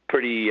was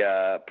pretty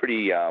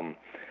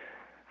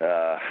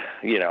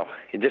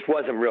it just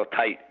wasn't real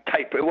tight.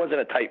 It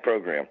wasn't a tight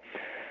program.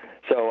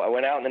 So I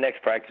went out in the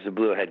next practice and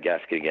blew a head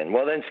gasket again.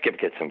 Well, then Skip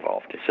gets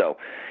involved. So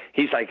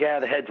he's like, yeah,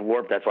 the head's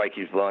warped. That's why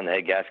he keeps blowing the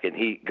head gasket.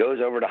 And he goes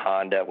over to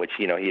Honda, which,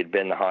 he had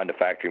been the Honda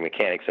factory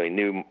mechanic, so he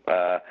knew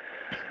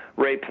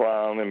Ray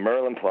Plum and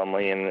Merlin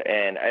Plumley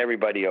and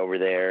everybody over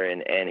there.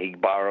 And he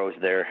borrows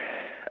their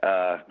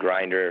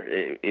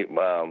grinder,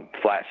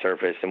 flat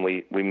surface, and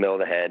we mill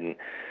the head. And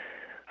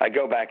I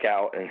go back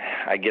out, and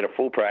I get a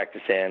full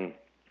practice in,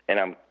 and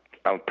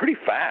I'm pretty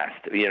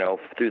fast,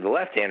 through the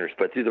left-handers,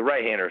 but through the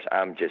right-handers,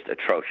 I'm just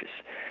atrocious.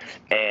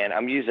 And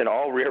I'm using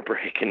all rear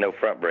brake and no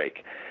front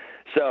brake.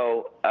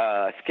 So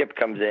Skip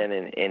comes in,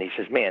 and he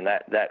says, man,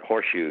 that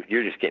horseshoe,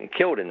 you're just getting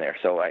killed in there.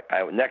 So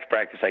next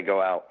practice I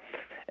go out,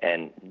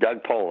 and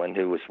Doug Poland,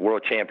 who was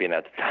world champion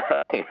at the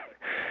time,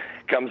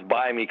 comes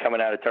by me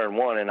coming out of turn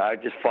one, and I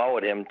just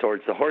followed him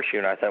towards the horseshoe.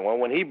 And I thought, well,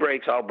 when he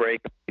brakes, I'll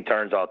brake. He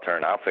turns, I'll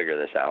turn. I'll figure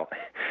this out.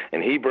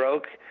 And he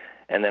broke.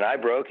 And then I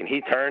broke, and he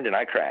turned, and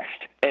I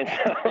crashed. And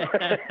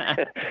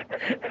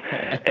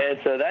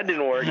so that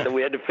didn't work, so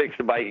we had to fix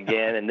the bike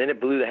again, and then it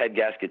blew the head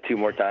gasket 2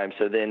 more times.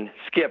 So then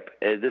Skip,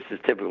 this is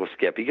typical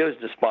Skip, he goes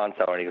to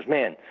Sponsor, and he goes,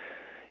 man,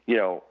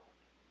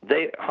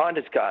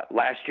 Honda's got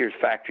last year's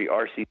factory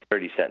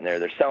RC30 sitting there.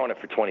 They're selling it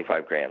for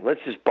 $25,000. Let's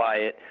just buy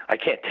it. I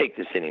can't take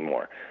this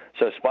anymore.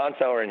 So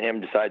Sponsor and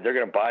him decide they're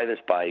going to buy this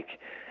bike,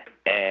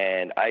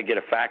 and I get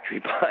a factory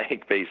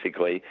bike,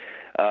 basically,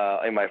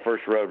 in my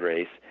first road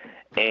race.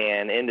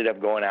 And ended up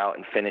going out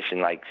and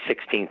finishing like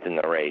 16th in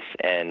the race.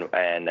 And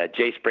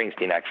Jay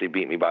Springsteen actually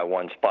beat me by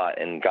 1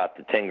 spot and got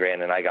the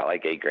 $10,000, and I got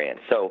like $8,000.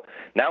 So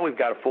now we've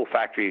got a full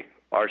factory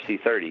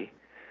RC30.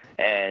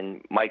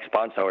 And Mike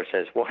Sponsor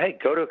says, well, hey,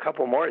 go to a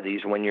couple more of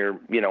these when you're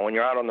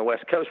out on the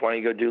West Coast. Why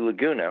don't you go do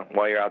Laguna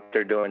while you're out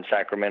there doing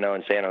Sacramento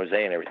and San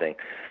Jose and everything?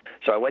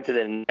 So I went to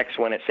the next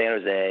one at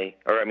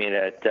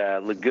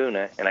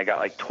Laguna, and I got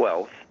like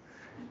 12th.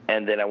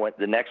 And then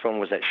the next one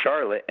was at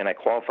Charlotte, and I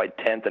qualified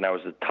 10th, and I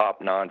was the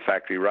top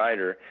non-factory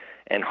rider.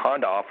 And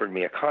Honda offered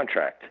me a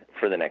contract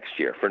for the next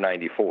year for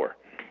 94.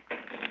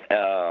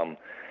 And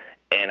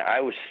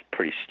I was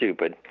pretty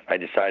stupid. I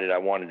decided I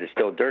wanted to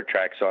still dirt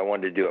track, so I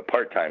wanted to do it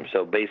part-time.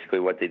 So basically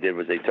what they did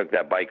was they took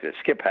that bike that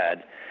Skip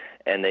had,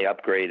 and they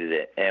upgraded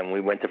it. And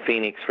we went to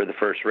Phoenix for the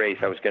first race.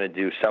 I was going to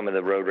do some of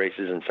the road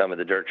races and some of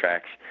the dirt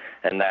tracks,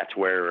 and that's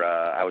where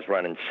I was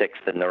running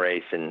 6th in the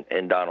race, and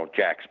Donald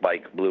Jack's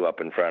bike blew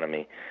up in front of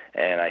me,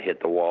 and I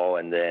hit the wall.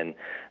 And then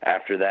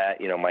after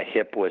that, my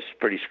hip was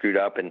pretty screwed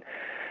up, and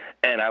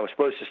I was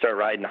supposed to start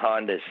riding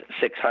Honda's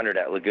 600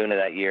 at Laguna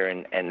that year,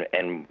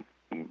 and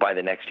by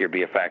the next year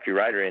be a factory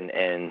rider,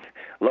 and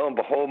lo and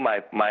behold,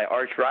 my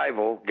arch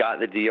rival got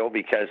the deal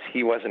because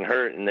he wasn't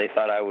hurt, and they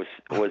thought I was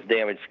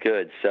damaged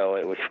goods. So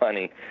it was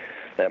funny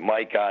that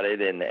Mike got it,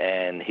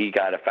 and he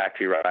got a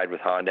factory ride with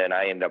Honda, and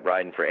I ended up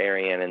riding for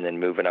Arian and then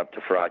moving up to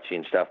Ferracci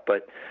and stuff.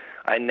 But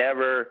I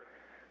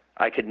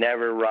could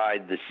never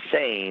ride the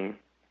same,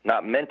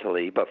 not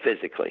mentally but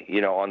physically,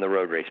 on the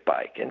road race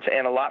bike, and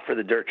a lot for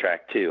the dirt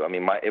track too. I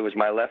mean, it was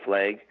my left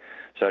leg,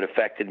 so it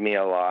affected me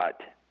a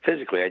lot.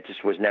 Physically, I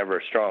just was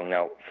never strong.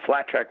 Now,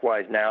 flat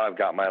track-wise, now I've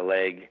got my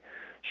leg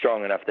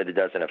strong enough that it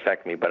doesn't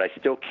affect me, but I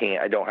still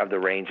can't. I don't have the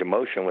range of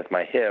motion with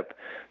my hip,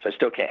 so I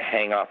still can't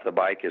hang off the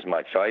bike as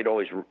much. So I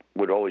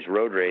would always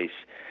road race,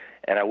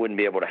 and I wouldn't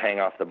be able to hang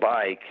off the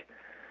bike,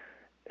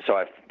 so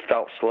I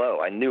felt slow.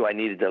 I knew I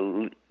needed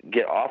to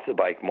get off the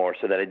bike more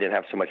so that I didn't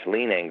have so much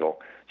lean angle.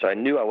 So I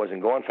knew I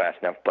wasn't going fast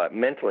enough, but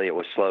mentally it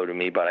was slow to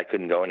me, but I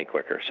couldn't go any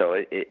quicker. So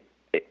it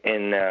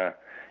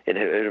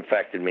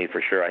affected me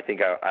for sure. I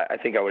think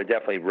I would have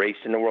definitely raced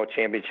in the world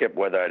championship.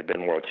 Whether I'd have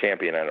been world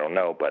champion, I don't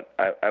know, but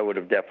I would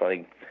have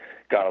definitely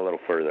got a little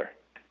further.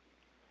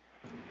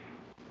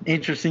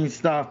 Interesting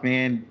stuff,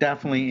 man.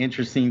 Definitely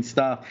interesting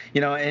stuff.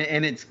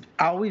 And it's,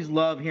 I always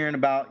love hearing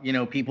about,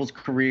 people's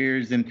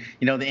careers and,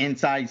 the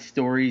inside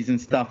stories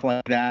and stuff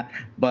like that.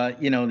 But,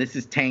 this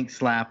is tank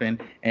slapping.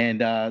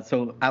 And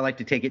so I like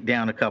to take it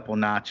down a couple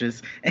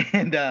notches.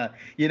 And,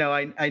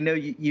 I know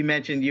you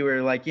mentioned you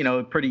were like,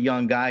 a pretty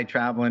young guy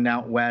traveling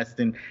out west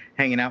and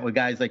hanging out with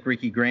guys like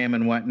Ricky Graham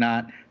and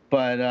whatnot.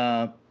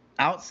 But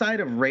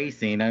outside of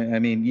racing, I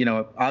mean,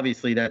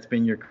 obviously that's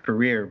been your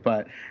career,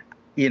 but,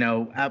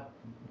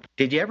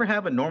 did you ever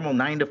have a normal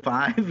 9 to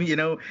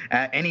 5,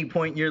 at any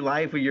point in your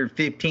life where you're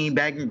 15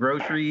 bagging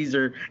groceries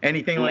or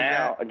anything like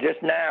that?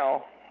 Just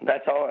now,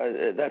 That's all.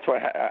 That's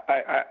what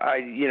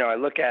I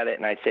look at it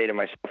and I say to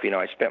myself,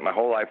 I spent my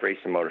whole life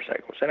racing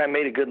motorcycles, and I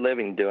made a good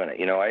living doing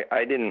it.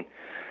 I didn't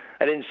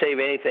save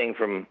anything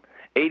from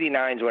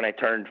 '89's when I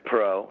turned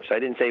pro, so I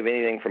didn't save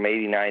anything from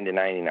 '89 to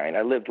 '99.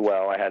 I lived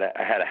well. I had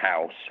a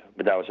house,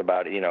 but that was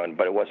about it.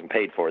 But it wasn't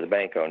paid for. The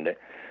bank owned it,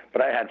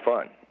 but I had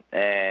fun.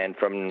 And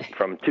from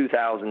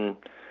 2000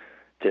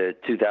 to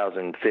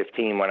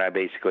 2015, when I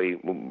basically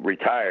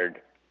retired,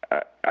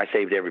 I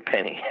saved every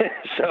penny.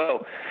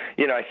 So,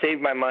 I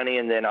saved my money,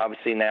 and then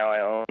obviously now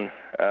I own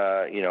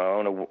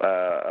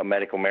a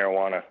medical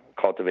marijuana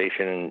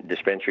cultivation and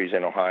dispensaries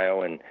in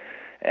Ohio,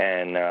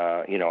 and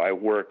I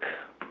work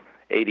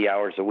 80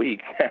 hours a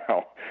week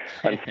now,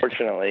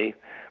 unfortunately.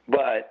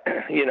 But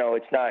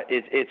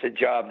it's a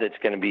job that's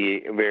going to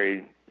be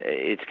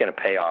it's going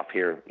to pay off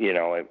here,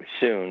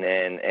 soon,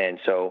 and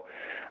so.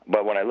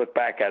 But when I look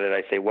back at it,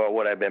 I say, well,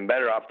 would I have been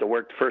better off to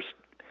work the first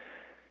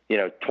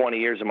 20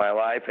 years of my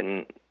life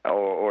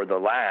or the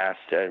last,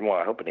 well,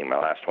 I hope it ain't my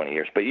last 20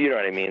 years, but you know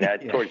what I mean,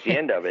 towards the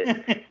end of it.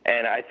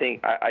 And I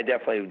think I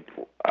definitely,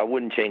 I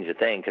wouldn't change a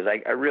thing, because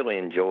I really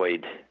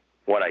enjoyed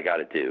what I got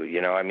to do.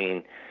 I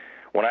mean,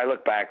 when I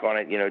look back on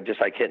it,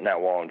 just like hitting that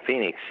wall in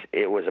Phoenix,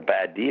 it was a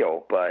bad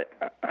deal, but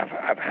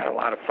I've had a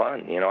lot of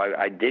fun.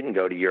 I didn't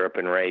go to Europe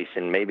and race,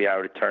 and maybe I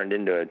would have turned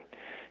into a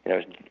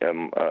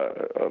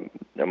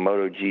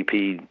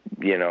MotoGP,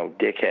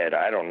 dickhead.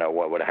 I don't know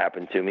what would have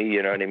happened to me.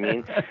 You know what I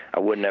mean? I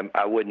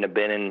wouldn't have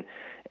been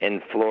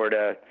in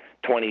Florida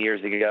 20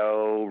 years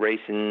ago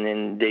racing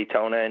in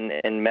Daytona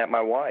and met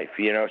my wife.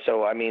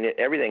 So I mean,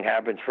 everything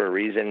happens for a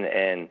reason,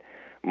 and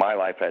my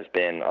life has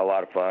been a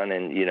lot of fun.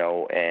 And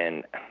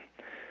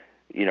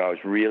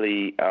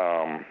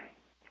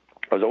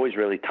I was always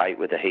really tight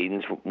with the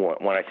Haydens.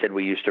 When I said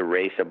we used to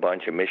race a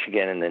bunch in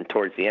Michigan, and then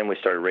towards the end we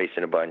started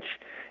racing a bunch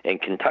in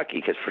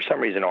Kentucky, because for some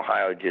reason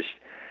Ohio just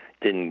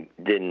didn't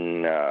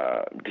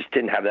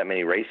have that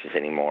many races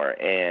anymore.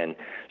 And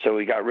so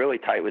we got really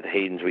tight with the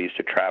Haydens. We used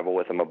to travel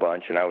with them a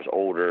bunch, and I was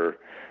older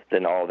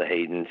than all the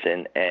Haydens,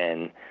 and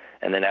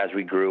then as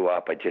we grew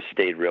up, I just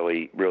stayed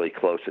really, really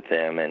close with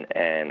them,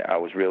 and I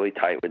was really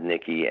tight with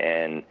Nikki,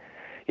 and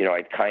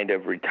I'd kind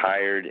of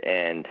retired,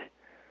 and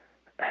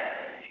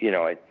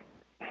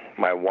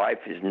my wife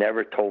has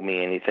never told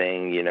me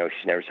anything.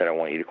 She's never said, I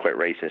want you to quit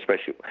racing.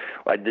 Especially,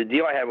 the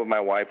deal I had with my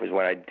wife was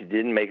when I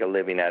didn't make a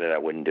living at it, I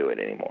wouldn't do it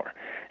anymore.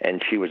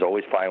 And she was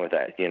always fine with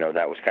that.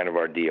 That was kind of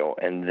our deal.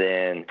 And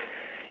then,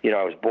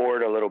 I was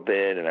bored a little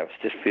bit, and I was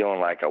just feeling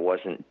like I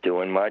wasn't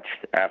doing much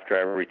after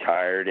I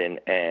retired.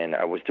 And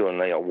I was doing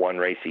one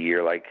race a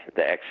year, like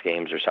the X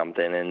Games or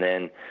something. And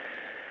then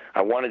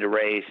I wanted to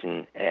race,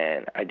 and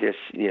I just,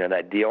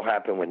 that deal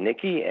happened with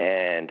Nikki,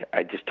 and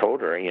I just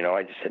told her,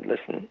 I just said,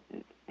 listen,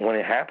 when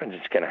it happens,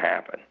 it's going to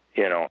happen.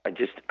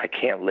 I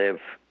can't live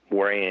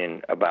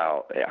worrying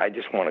about, I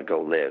just want to go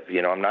live.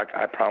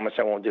 I promise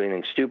I won't do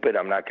anything stupid.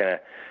 I'm not going to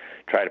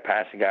try to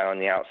pass a guy on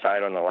the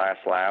outside on the last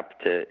lap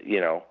to,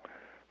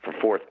 for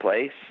fourth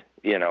place,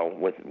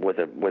 with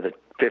a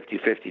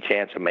 50-50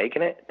 chance of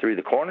making it through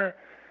the corner.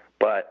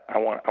 But I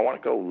want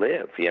to go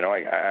live.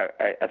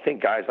 I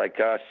think guys like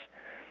us,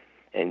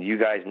 and you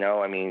guys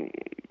know, I mean,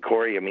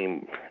 Corey, I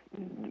mean,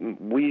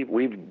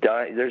 we've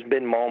done, there's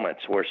been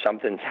moments where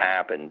something's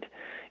happened,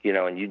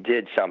 and you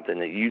did something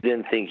that you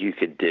didn't think you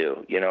could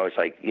do. It's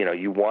like,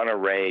 you won a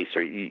race,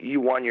 or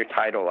you won your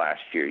title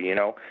last year,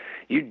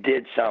 you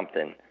did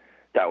something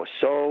that was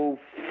so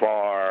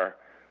far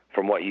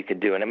from what you could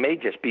do. And it may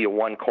just be a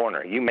one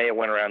corner. You may have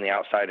went around the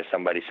outside of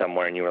somebody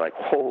somewhere, and you were like,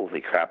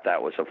 holy crap,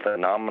 that was a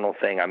phenomenal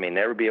thing. I may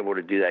never be able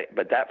to do that.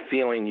 But that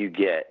feeling you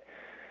get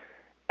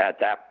at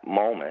that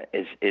moment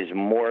is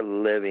more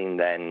living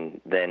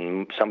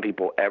than some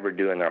people ever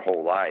do in their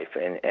whole life,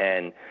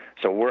 and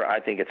so I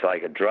think it's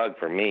like a drug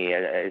for me.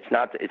 It's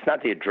not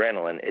the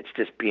adrenaline. It's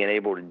just being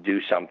able to do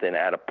something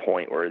at a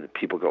point where the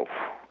people go,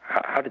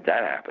 how did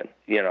that happen?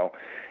 Yeah.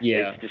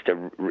 It's just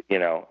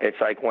it's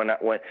like when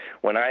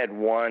I had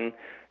won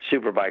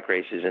Superbike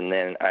races, and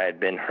then I had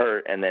been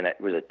hurt, and then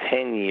it was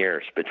 10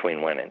 years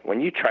between winning.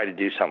 When you try to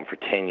do something for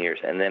 10 years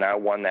and then I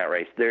won that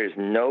race, there is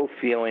no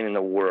feeling in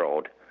the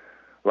world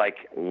like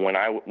when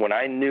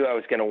I knew I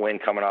was going to win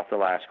coming off the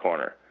last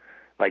corner.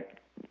 Like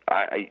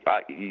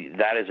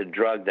that is a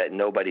drug that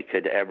nobody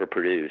could ever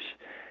produce.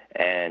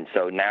 And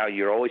so now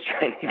you're always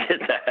trying to get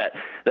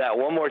that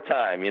one more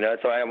time,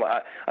 So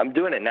I'm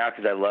doing it now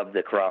because I love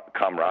the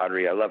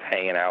camaraderie. I love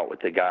hanging out with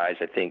the guys.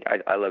 I think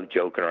I love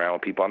joking around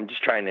with people. I'm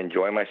just trying to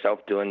enjoy myself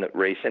doing the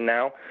racing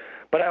now.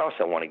 But I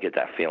also want to get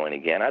that feeling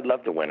again. I'd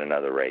love to win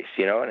another race,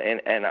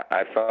 And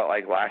I felt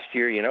like last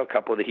year, a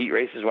couple of the heat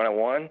races when I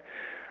won,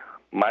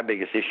 my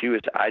biggest issue is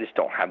I just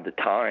don't have the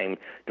time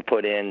to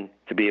put in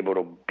to be able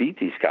to beat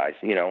these guys.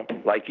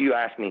 Like you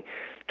asked me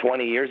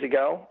 20 years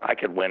ago, I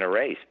could win a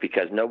race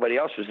because nobody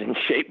else was in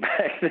shape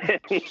back then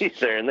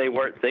either, and they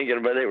weren't thinking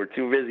about it. They were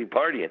too busy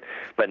partying.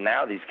 But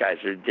now these guys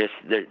are just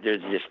they're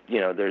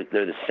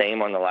the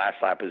same on the last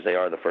lap as they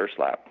are the first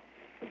lap.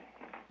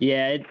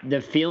 Yeah, the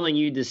feeling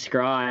you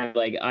described,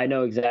 like I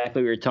know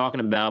exactly what you're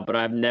talking about, but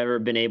I've never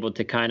been able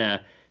to kind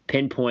of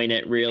pinpoint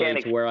it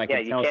really to where I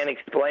can tell. You can't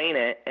explain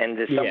it, and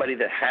to somebody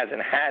that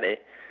hasn't had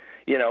it,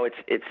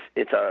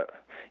 it's a,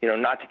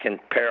 not to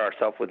compare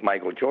ourselves with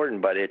Michael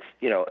Jordan, but it's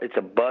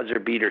a buzzer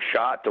beater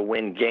shot to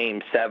win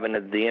Game 7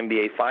 of the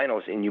NBA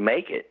Finals, and you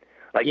make it.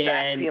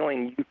 That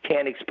feeling, you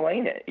can't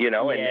explain it,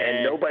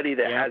 and nobody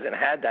that hasn't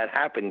had that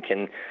happen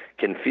can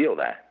feel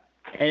that.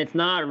 And it's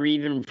not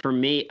even for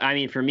me. I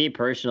mean, for me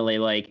personally,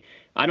 like,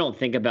 I don't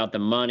think about the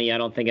money. I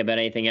don't think about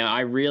anything.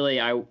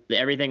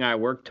 Everything I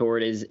work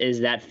toward is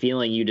that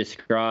feeling you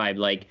described.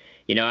 Like,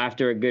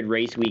 after a good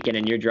race weekend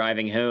and you're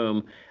driving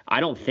home,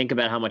 I don't think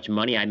about how much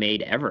money I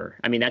made ever.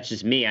 I mean, that's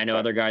just me. I know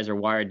other guys are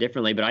wired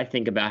differently, but I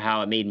think about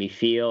how it made me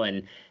feel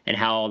and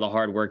how all the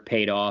hard work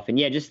paid off. And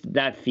just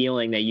that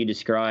feeling that you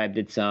described,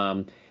 it's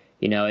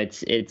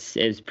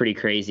it's pretty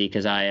crazy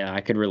because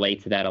I could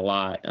relate to that a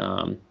lot.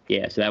 So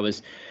that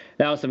was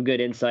some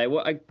good insight.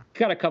 Well, I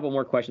got a couple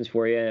more questions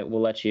for you.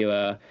 We'll let you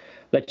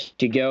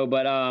go.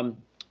 But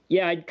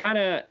I kind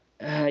of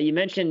you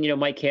mentioned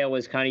Mike Hale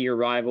was kind of your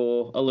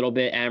rival a little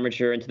bit,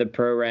 amateur into the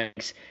pro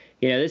ranks.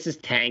 This is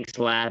Tank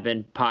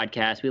Slapping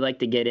podcast. We like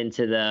to get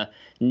into the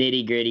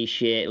nitty gritty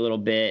shit a little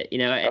bit.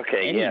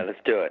 Okay, let's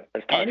do it.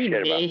 Let's talk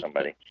shit about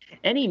somebody.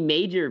 Any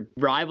major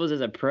rivals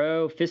as a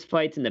pro? Fist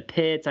fights in the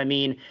pits? I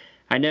mean,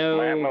 I know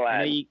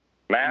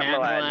Matt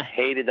Millad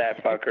hated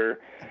that fucker.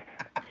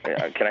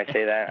 Can I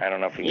say that? I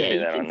don't know if you can say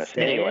that on this.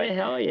 Anyway,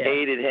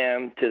 hated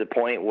him to the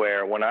point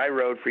where when I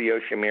rode for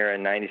Yoshimura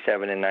in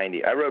 97 and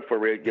 90, I rode for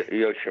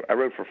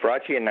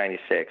Faraci in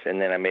 96, and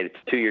then I made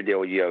a 2-year deal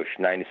with Yosh,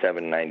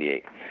 97 and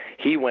 98.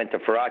 He went to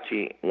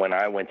Faraci when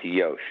I went to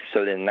Yosh.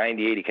 So then in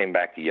 98, he came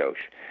back to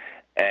Yosh.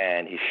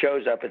 And he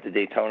shows up at the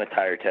Daytona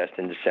tire test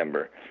in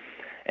December,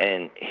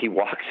 and he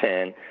walks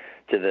in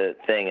to the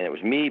thing, and it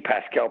was me,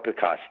 Pascal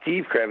Picot,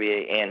 Steve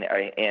Crevier,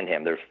 and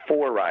him. There's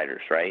 4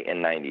 riders, right,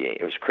 in 98.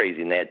 It was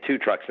crazy, and they had 2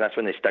 trucks, and that's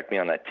when they stuck me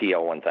on that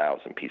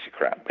TL1000 piece of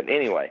crap. But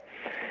anyway,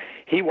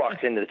 he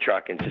walks into the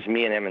truck, and it's just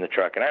me and him in the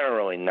truck, and I don't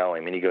really know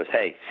him. And he goes,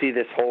 "Hey, see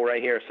this hole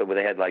right here?" So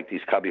they had like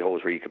these cubby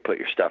holes where you could put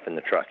your stuff in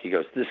the truck. He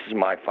goes, "This is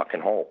my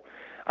fucking hole.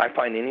 I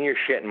find any of your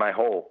shit in my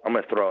hole, I'm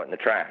going to throw it in the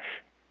trash."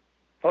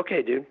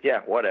 Okay, dude. Yeah,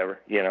 whatever,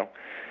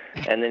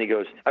 And then he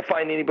goes, "I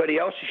find anybody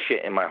else's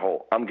shit in my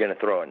hole, I'm going to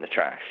throw it in the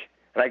trash."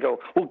 And I go,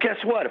 "Well, guess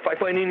what? If I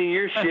find any of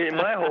your shit in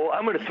my hole,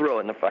 I'm going to throw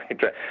it in the fucking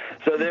trash."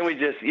 So then we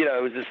just,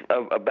 it was just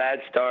a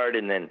bad start.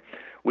 And then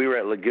we were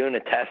at Laguna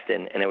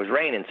testing, and it was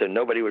raining, so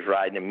nobody was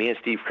riding. And me and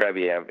Steve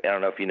Crevier, I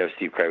don't know if you know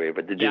Steve Crevier,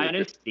 but the dude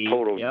is just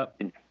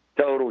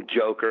total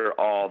joker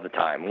all the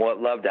time.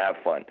 Loved to have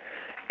fun.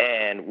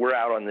 And we're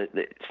out on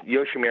the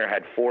Yoshimura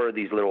had 4 of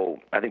these little,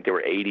 I think they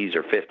were 80s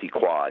or 50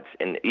 quads,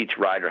 and each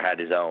rider had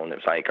his own. It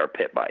was like our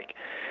pit bike.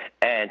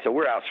 And so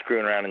we're out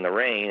screwing around in the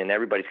rain, and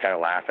everybody's kind of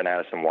laughing at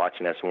us and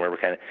watching us, and we're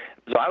kind of.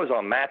 So I was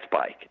on Matt's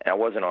bike, and I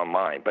wasn't on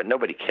mine, but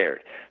nobody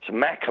cared. So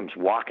Matt comes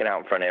walking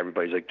out in front of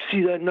everybody. He's like,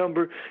 "See that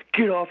number?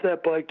 Get off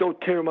that bike!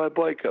 Don't tear my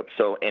bike up."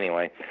 So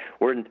anyway,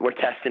 we're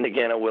testing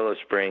again at Willow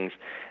Springs,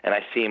 and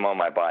I see him on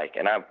my bike,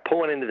 and I'm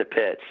pulling into the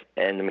pits,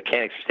 and the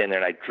mechanics are standing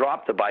there, and I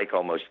drop the bike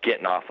almost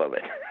getting off of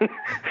it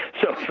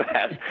so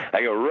fast.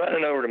 I go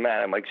running over to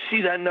Matt. I'm like,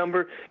 "See that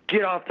number?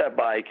 Get off that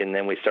bike!" And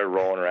then we started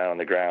rolling around on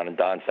the ground, and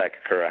Don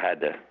Sakakura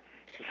had to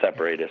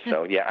separate us.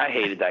 So yeah, I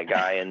hated that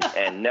guy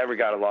and never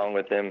got along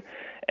with him.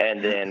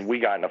 And then we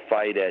got in a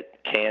fight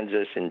at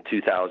Kansas in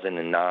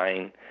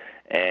 2009,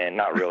 and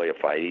not really a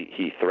fight.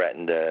 He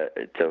threatened to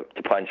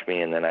punch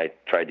me, and then I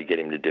tried to get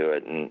him to do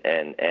it.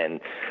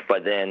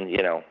 But then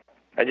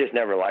I just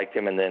never liked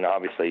him. And then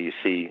obviously you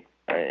see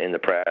in the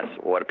press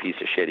what a piece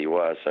of shit he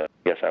was. So I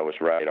guess I was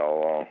right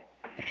all along.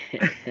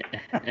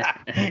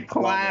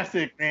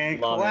 Classic, man.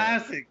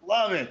 Classic.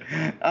 Love it.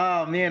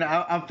 Oh man,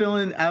 I'm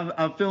feeling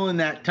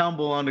that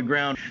tumble on the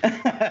ground.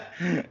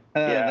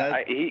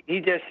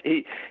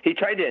 He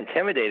tried to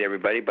intimidate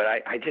everybody, but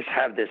I just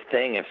have this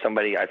thing. If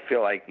somebody, I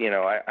feel like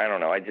I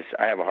don't know. I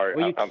have a hard.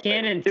 Well, you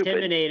can't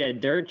intimidate a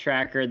dirt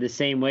tracker the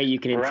same way you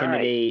can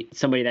intimidate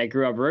somebody that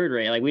grew up road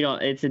racing. Like we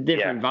don't. It's a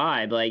different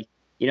vibe. Like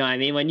what I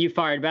mean? When you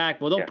fired back,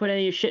 well, don't put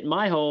any of your shit in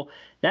my hole.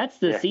 That's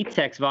the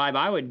C-Tex vibe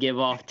I would give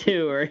off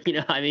too, or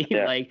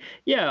like,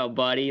 yo,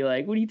 buddy,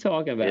 like, what are you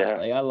talking about? Yeah.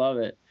 Like, I love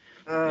it.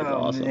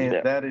 Oh, awesome.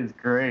 Man, that is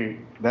great.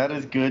 That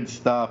is good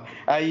stuff.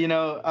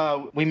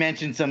 We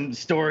mentioned some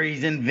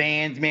stories in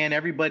vans, man.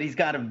 Everybody's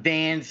got a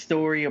van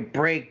story, a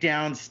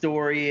breakdown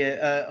story,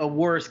 a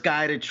worse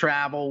guy to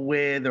travel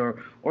with,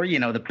 or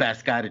the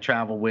best guy to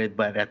travel with,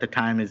 but at the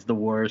time is the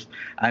worst.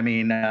 I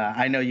mean,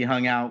 I know you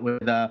hung out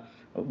with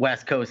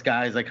West Coast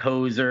guys like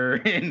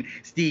Hoser and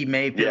Steve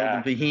Mayfield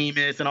and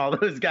Behemoths and all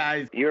those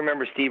guys. You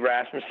remember Steve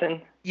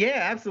Rasmussen?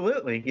 Yeah,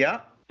 absolutely.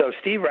 Yeah. So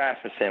Steve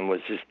Rasmussen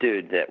was this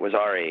dude that was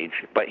our age,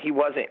 but he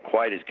wasn't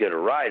quite as good a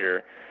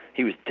rider.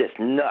 He was just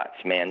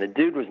nuts, man. The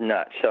dude was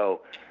nuts.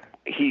 So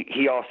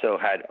he also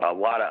had a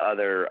lot of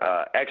other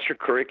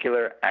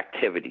extracurricular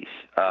activities.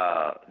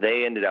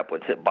 They ended up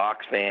with a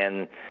box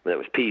van that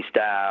was pieced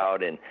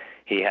out, and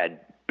he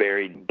had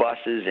buried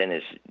buses in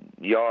his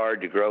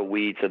yard to grow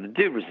weed. So the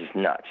dude was just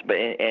nuts. But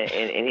and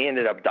he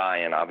ended up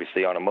dying,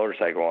 obviously, on a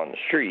motorcycle on the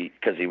street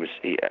because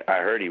I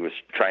heard he was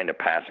trying to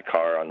pass a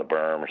car on the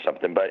berm or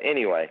something. But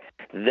anyway,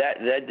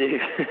 that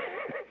dude.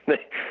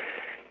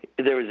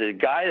 There was a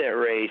guy that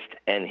raced,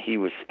 and he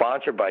was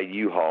sponsored by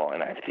U-Haul,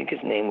 and I think his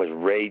name was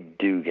Ray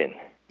Dugan.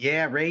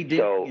 Yeah, Ray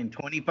Dugan,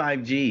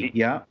 25G.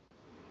 Yeah.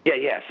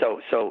 Yeah.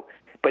 So,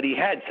 but he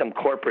had some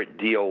corporate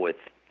deal with.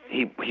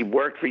 He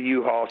worked for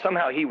U-Haul.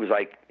 Somehow he was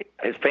like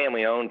his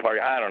family-owned part.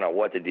 I don't know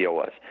what the deal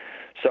was.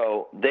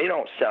 So they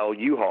don't sell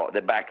U-Haul.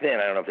 Back then,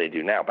 I don't know if they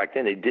do now. Back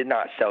then, they did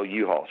not sell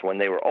U-Hauls. When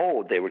they were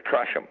old, they would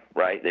crush them,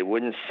 right? They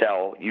wouldn't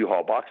sell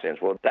U-Haul box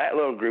vans. Well, that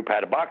little group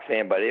had a box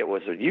van, but it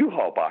was a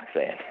U-Haul box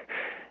van.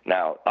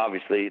 Now,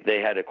 obviously,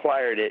 they had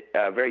acquired it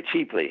very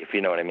cheaply, if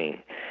you know what I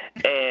mean.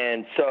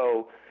 And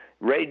so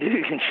Ray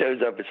Dugan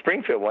shows up at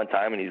Springfield one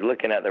time, and he's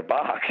looking at their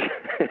box.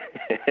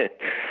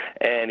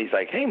 And he's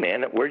like, hey,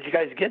 man, where'd you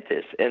guys get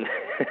this? And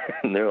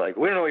they're like,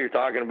 we don't know what you're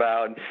talking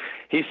about.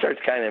 He starts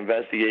kind of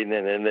investigating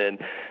it, and then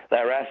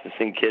that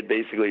Rasmussen kid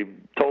basically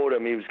told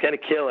him he was going to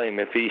kill him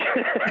if he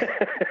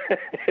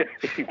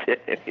if he did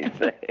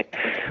anything.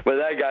 But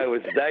that guy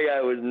was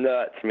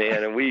nuts,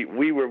 man. And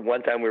we were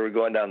one time we were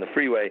going down the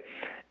freeway,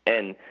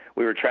 and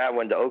we were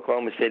traveling to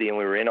Oklahoma City, and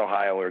we were in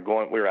Ohio. We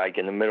were like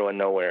in the middle of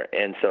nowhere,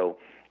 and so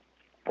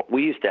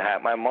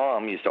my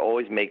mom used to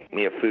always make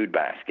me a food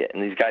basket,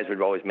 and these guys would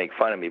always make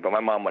fun of me, but my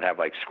mom would have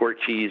like squirt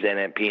cheese in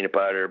it, peanut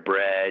butter,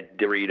 bread,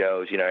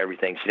 Doritos,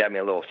 everything. She'd have me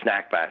a little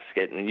snack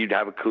basket, and you'd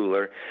have a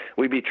cooler.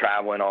 We'd be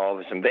traveling all of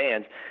us in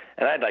vans,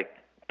 and I'd like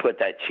put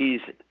that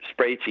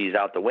spray cheese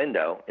out the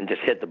window and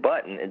just hit the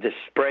button and just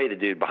spray the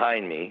dude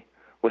behind me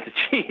with the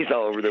cheese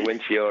all over the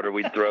windshield, or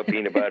we'd throw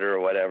peanut butter or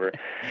whatever.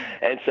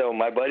 And so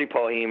my buddy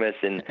Paul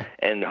Hemus and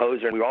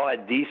Hoser, we all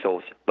had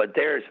diesels, but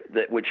theirs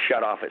that would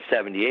shut off at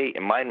 78,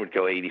 and mine would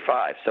go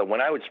 85. So when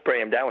I would spray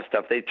them down with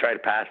stuff, they'd try to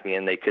pass me,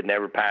 and they could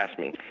never pass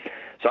me.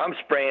 So I'm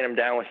spraying them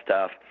down with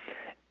stuff,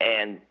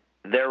 and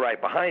they're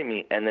right behind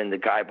me, and then the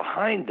guy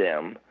behind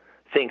them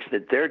thinks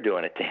that they're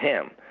doing it to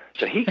him.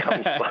 So he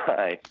comes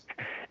by,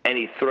 and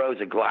he throws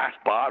a glass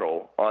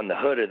bottle on the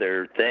hood of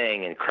their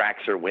thing and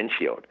cracks their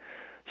windshield.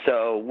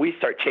 So we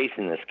start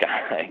chasing this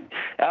guy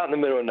out in the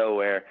middle of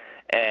nowhere,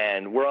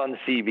 and we're on the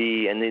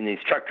CB, and then these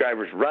truck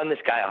drivers run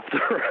this guy off the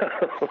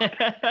road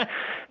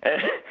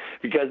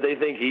because they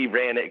think he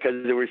ran it,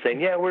 because they were saying,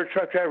 yeah, we're a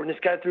truck driver, and this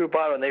guy threw a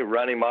bottle, and they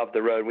run him off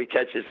the road. We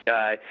catch this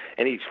guy,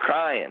 and he's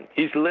crying.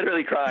 He's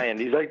literally crying.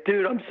 He's like,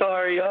 dude, I'm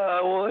sorry.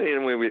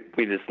 And we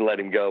just let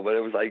him go. But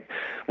it was like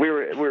we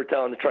were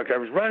telling the truck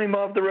drivers, run him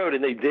off the road,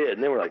 and they did.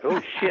 And they were like,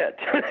 oh, shit.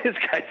 This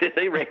guy did.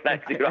 They ran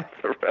that dude off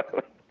the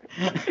road.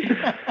 That's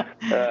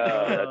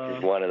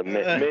just one of the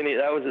many.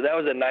 That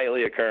was a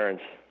nightly occurrence.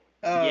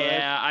 Oh,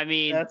 yeah, I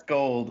mean, that's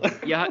gold.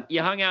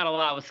 you hung out a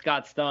lot with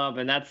Scott Stump,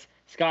 and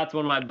Scott's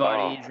one of my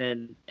buddies,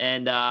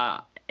 and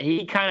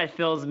he kind of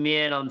fills me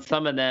in on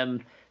some of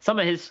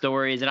his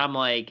stories, and I'm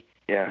like,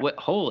 yeah,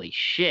 holy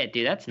shit,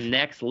 dude, that's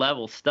next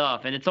level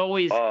stuff, and it's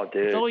always, Scott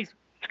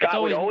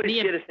would always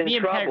get us in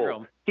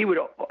trouble.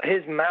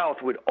 His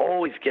mouth would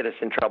always get us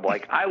in trouble.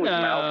 Like, I was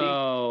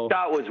mouthy.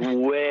 Scott was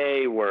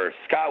way worse.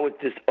 Scott was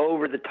just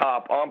over the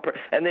top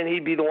and then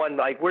he'd be the one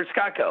like, where'd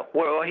Scott go?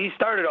 Well, he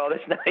started all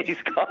this, now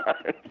he's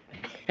gone.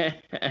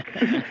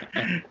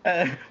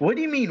 What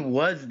do you mean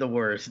was the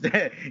worst?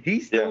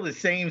 He's still the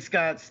same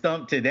Scott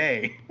Stump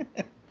today.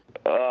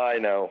 Oh, I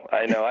know.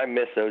 I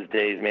miss those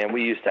days, man.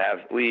 We used to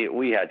have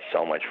we had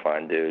so much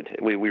fun, dude.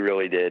 We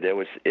really did. It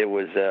was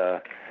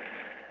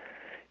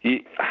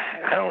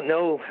I don't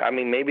know. I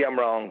mean, maybe I'm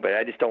wrong, but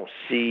I just don't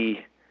see,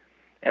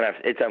 and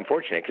it's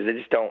unfortunate because I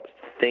just don't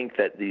think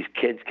that these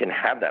kids can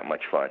have that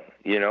much fun.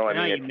 I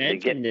mean, you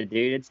mentioned it,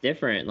 dude. It's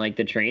different. Like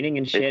the training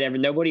and shit.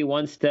 Nobody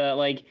wants to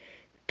like.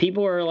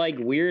 People are like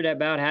weird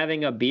about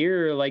having a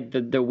beer like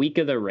the week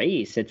of the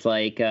race. It's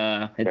like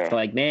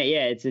like, man,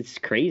 yeah, it's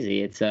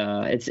crazy. It's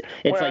well,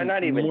 like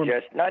not even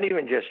just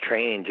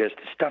training, just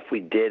the stuff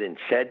we did and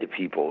said to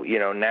people.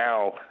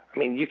 Now. I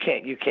mean, you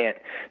can't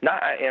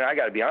not, and I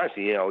got to be honest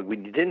with you, we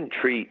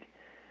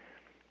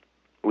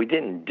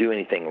didn't do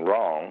anything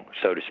wrong,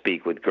 so to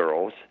speak, with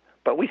girls,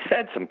 but we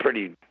said some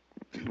pretty,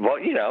 well,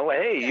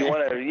 hey, you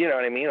want to, you know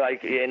what I mean?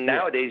 Like, and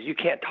nowadays you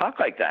can't talk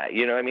like that.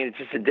 I mean, it's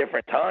just a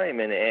different time,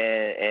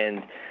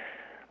 and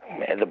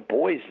man, the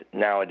boys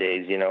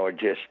nowadays,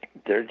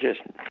 they're just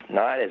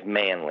not as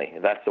manly.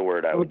 That's the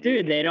word I would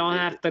use. Dude, they don't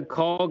have to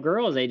call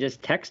girls. They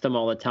just text them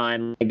all the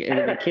time. Like,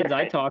 the kids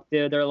I talk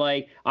to, they're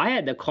like, I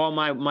had to call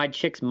my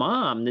chick's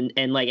mom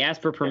and like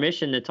ask for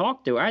permission to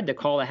talk to her. I had to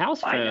call the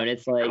house phone.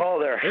 It's like call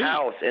their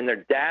house, and their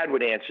dad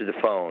would answer the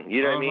phone.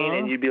 You know what I mean?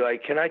 And you'd be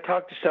like, can I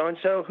talk to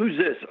so-and-so? Who's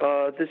this?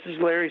 This is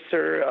Larry,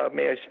 sir.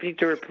 May I speak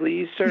to her,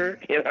 please, sir?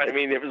 You know what I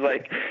mean? It was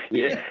like,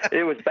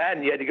 it was bad,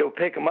 and you had to go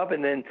pick them up,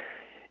 and then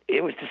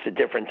it was just a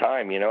different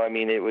time, I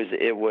mean, it was, me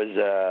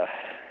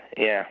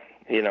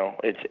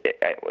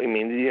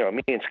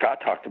and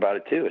Scott talked about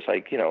it too. It's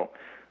like, we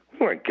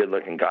weren't good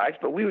looking guys,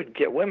 but we would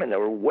get women that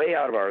were way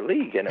out of our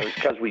league. And it was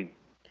because we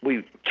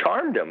we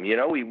charmed them.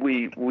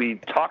 We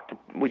talked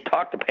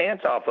the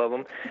pants off of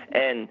them,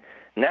 and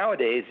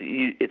nowadays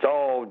it's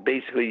all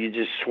basically you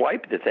just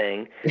swipe the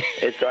thing.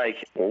 It's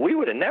like, well, we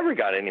would have never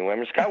got any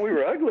women, Scott. We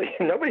were ugly.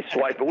 Nobody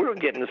swiped, but we were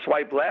getting the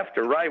swipe left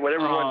or right,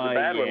 whatever one's the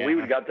bad one. We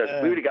would have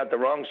got the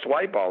wrong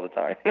swipe all the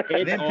time.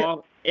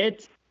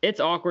 It's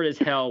awkward as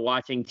hell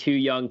watching two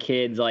young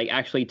kids like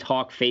actually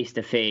talk face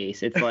to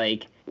face. It's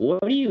like,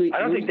 what do you? I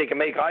don't think they can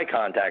make eye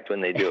contact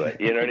when they do it.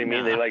 You know what I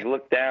mean? They like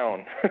look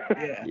down.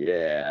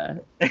 Yeah,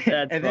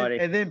 that's funny.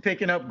 And then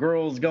picking up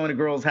girls, going to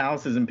girls'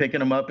 houses and picking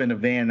them up in a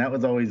van. That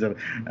was always a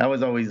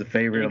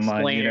favorite of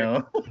mine. You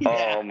know?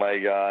 Yeah. Oh my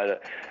God,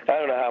 I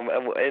don't know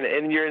how.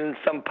 And you're in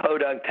some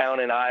podunk town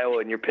in Iowa,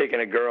 and you're picking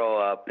a girl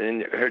up,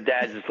 and her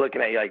dad's just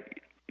looking at you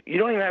like, you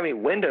don't even have any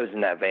windows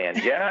in that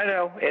van. Yeah, I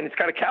know. And it's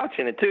got a couch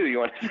in it, too. You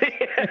want to see?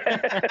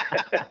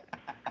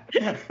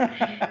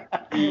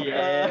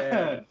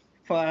 Yeah.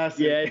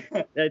 Classic.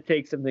 Yeah, that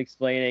takes some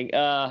explaining.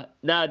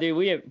 Nah, dude,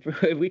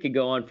 we could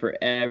go on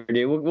forever,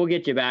 dude. We'll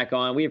get you back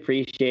on. We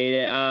appreciate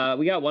it.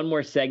 We got one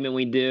more segment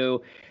we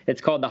do.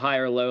 It's called the high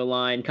or low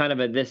line, kind of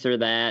a this or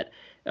that.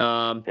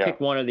 Pick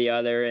one or the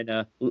other in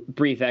a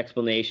brief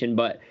explanation.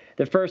 But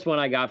the first one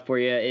I got for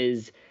you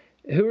is,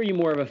 who are you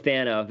more of a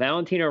fan of,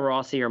 Valentino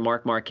Rossi or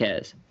Marc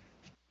Marquez?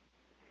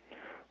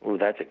 Ooh,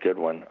 that's a good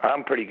one.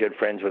 I'm pretty good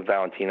friends with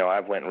Valentino.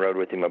 I've went and rode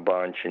with him a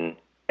bunch, and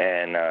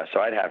so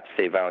I'd have to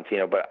say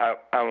Valentino. But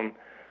I'm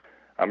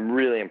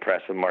really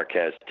impressed with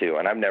Marquez too,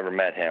 and I've never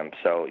met him.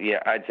 So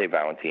yeah, I'd say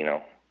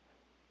Valentino.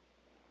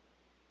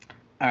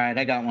 All right,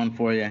 I got one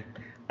for you.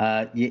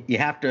 You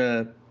have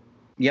to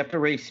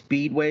race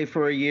speedway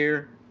for a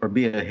year or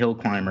be a hill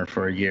climber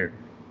for a year.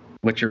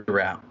 What's your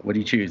route? What are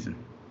you choosing?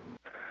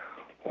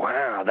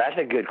 Wow, that's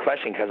a good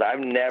question because I've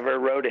never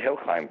rode a hill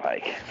climb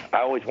bike.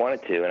 I always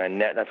wanted to,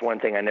 and that's one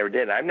thing I never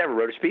did. I've never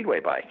rode a speedway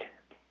bike.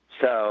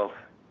 So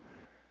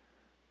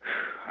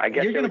I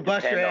guess you're going to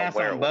bust your ass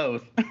on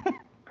both.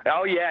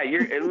 Oh, yeah.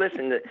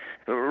 Listen,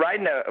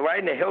 riding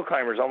a hill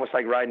climber is almost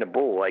like riding a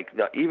bull. Like,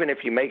 even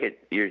if you make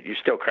it, you're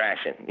still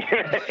crashing.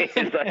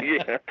 It's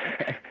like,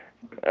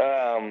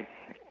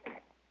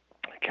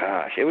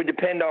 gosh, it would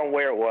depend on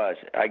where it was.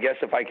 I guess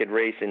if I could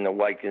race in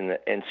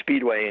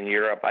speedway in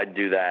Europe, I'd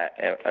do that.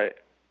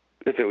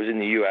 If it was in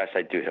the U.S.,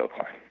 I'd do hill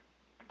climb.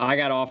 I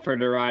got offered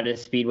to ride a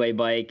speedway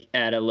bike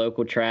at a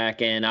local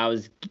track, and I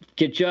was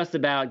just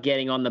about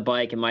getting on the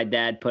bike, and my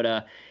dad put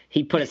a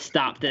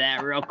stop to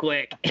that real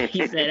quick.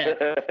 He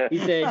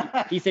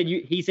said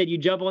you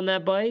jump on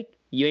that bike,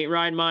 you ain't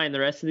riding mine the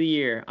rest of the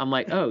year. I'm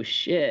like, oh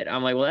shit.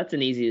 I'm like, well, that's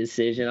an easy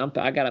decision.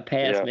 I got to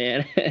pass,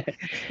 man.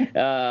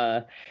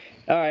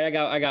 All right,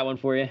 I got one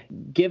for you.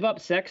 Give up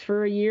sex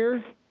for a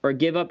year or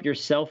give up your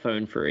cell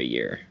phone for a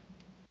year?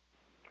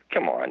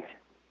 Come on.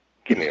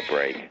 Give me a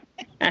break.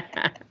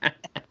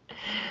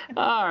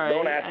 All right.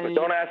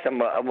 Don't ask a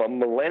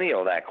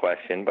millennial that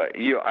question, but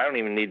I don't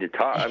even need to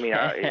talk. I mean,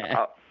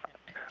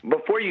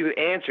 before you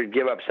answered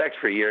give up sex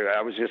for a year,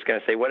 I was just going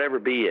to say whatever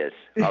B is,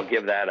 I'll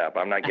give that up.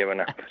 I'm not giving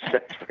up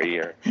sex for a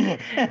year.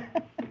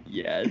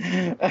 Yes.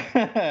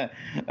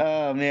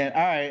 Oh, man.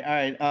 All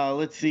right.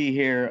 Let's see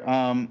here.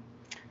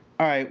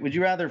 All right, would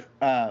you rather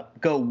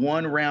go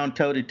one round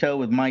toe-to-toe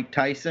with Mike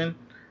Tyson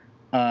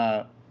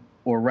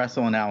or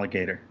wrestle an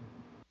alligator?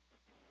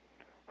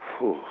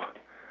 Whew.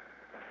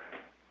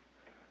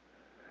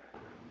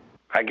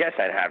 I guess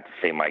I'd have to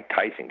say Mike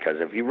Tyson,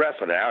 because if you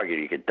wrestled an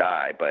alligator, you could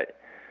die. But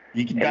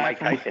Mike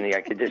Tyson,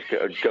 I could just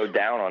go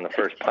down on the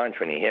first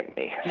punch when he hit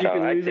me. You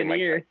could lose an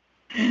ear.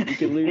 You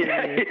could lose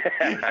an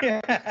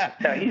ear.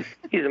 No,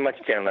 he's a much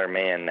gentler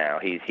man now.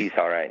 He's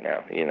all right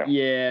now, you know.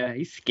 Yeah,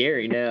 he's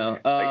scary now.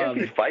 I guess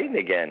he's fighting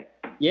again.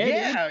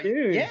 Yeah,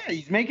 dude. Yeah,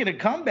 he's making a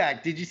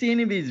comeback. Did you see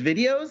any of his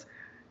videos?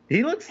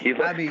 He looks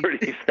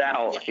pretty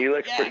stout. He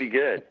looks pretty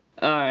good.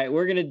 All right,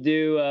 we're gonna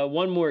do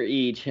one more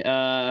each.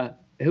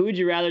 Who would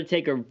you rather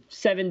take a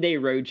 7-day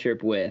road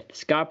trip with,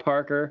 Scott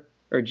Parker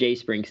or Jay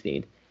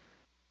Springsteen?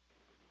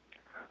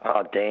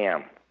 Oh,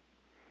 damn.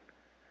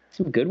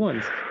 Some good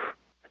ones.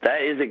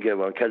 That is a good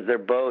one because they're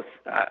both.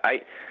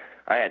 I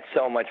had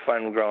so much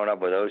fun growing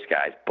up with those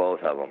guys, both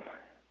of them.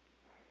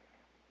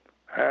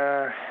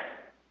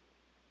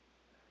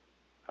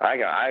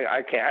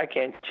 I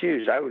can't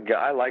choose.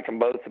 I like them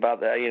both about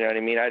that. You know what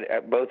I mean?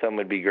 Both of them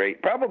would be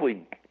great.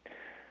 Probably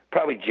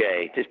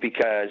Jay, just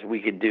because we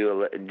could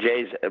do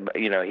Jay's.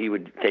 You know, he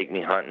would take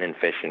me hunting and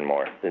fishing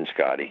more than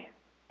Scotty.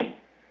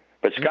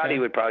 But Scotty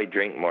would probably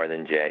drink more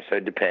than Jay, so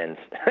it depends.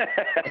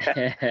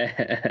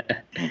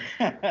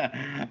 All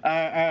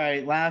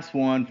right, last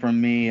one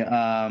from me.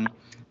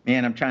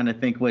 Man, I'm trying to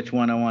think which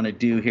one I want to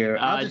do here.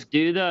 I'll just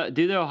do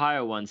the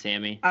Ohio one,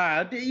 Sammy.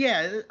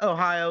 Yeah,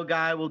 Ohio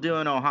guy. We'll do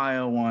an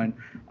Ohio one.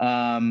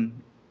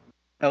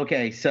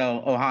 Okay,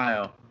 so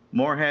Ohio,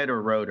 Moorhead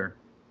or Rotor?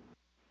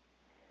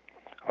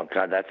 Oh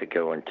God, that's a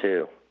good one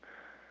too.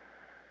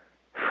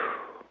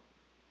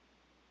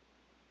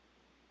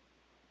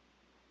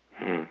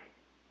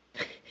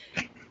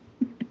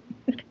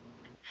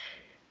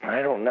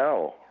 I don't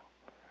know.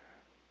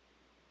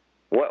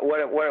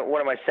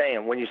 What am I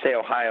saying when you say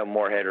Ohio,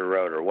 Moorhead, or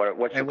Rotor?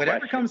 What's the Whatever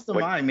question? comes to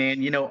mind,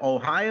 man.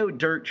 Ohio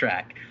dirt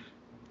track.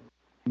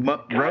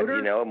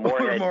 Rotor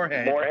Moorhead, or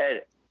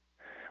Moorhead?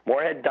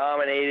 Moorhead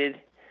dominated.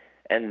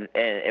 And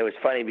it was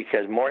funny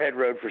because Moorhead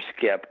rode for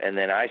Skip, and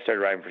then I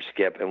started riding for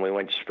Skip, and we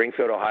went to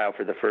Springfield, Ohio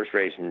for the first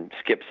race, and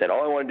Skip said,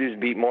 all I want to do is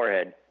beat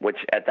Moorhead, which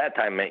at that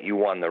time meant you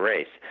won the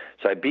race.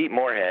 So I beat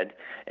Moorhead,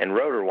 and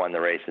Rotor won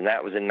the race, and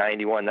that was in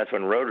 91. That's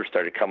when Rotor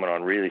started coming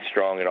on really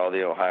strong at all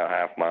the Ohio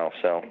half miles.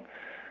 So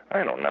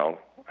I don't know.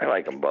 I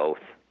like them both.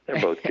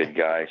 They're both good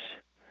guys.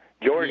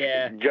 Joe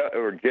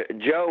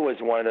was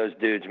one of those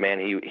dudes, man.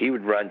 He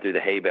would run through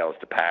the hay bales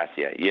to pass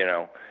you,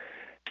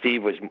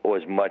 Steve was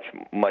much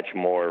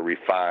more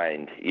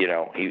refined.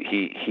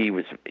 Steve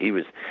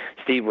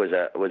was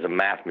a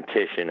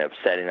mathematician of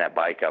setting that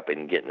bike up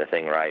and getting the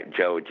thing right.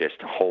 Joe would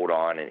just hold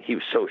on, and he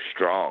was so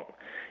strong.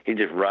 He'd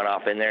just run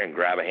off in there and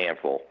grab a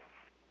handful.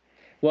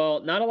 Well,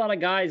 not a lot of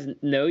guys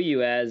know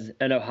you as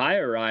an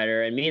Ohio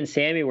rider, and me and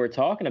Sammy were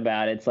talking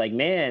about it. It's like,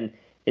 man,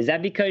 is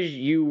that because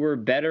you were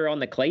better on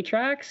the clay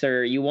tracks,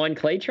 or you won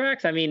clay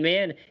tracks? I mean,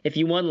 man, if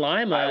you won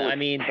Lima,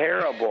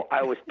 terrible.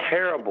 I was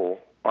terrible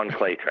on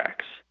clay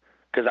tracks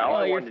because I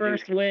wanted to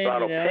do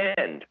throttle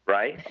penned,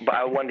 right? But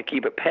I wanted to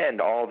keep it penned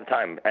all the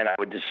time, and I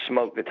would just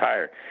smoke the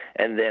tire.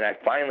 And then I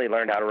finally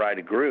learned how to ride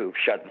a groove,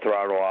 shut the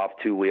throttle off,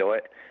 two-wheel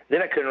it.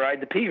 Then I couldn't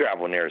ride the pea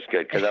gravel near as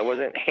good because I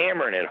wasn't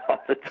hammering it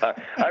all the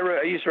time.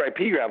 I used to ride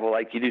pea gravel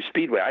like you do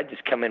speedway. I'd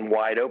just come in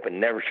wide open,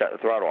 never shut the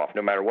throttle off,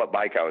 no matter what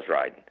bike I was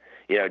riding.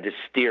 Just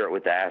steer it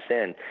with the ass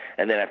in.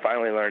 And then I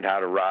finally learned how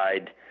to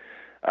ride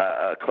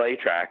a clay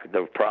track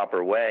the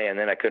proper way, and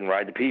then I couldn't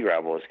ride the pea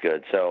gravel as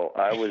good. So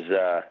I was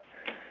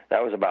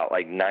that was about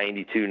like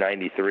 92,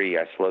 93.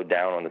 I slowed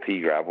down on the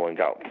pea gravel and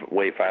got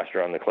way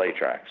faster on the clay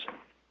tracks.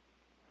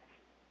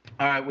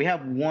 All right, we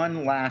have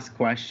one last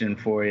question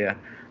for you.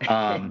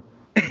 And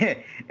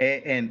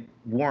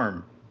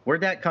worm,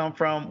 where'd that come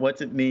from?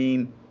 What's it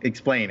mean?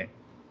 Explain it.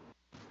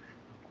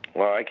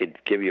 Well, I could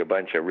give you a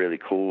bunch of really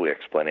cool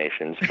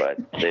explanations, but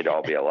they'd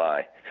all be a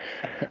lie.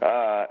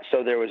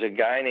 So there was a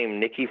guy named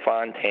Nicky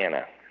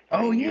Fontana.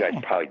 Oh, yeah.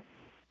 You guys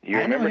you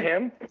remember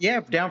him? Yeah,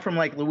 down from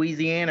like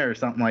Louisiana or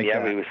something like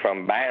that. Yeah, he was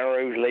from Baton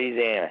Rouge,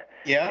 Louisiana.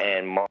 Yeah.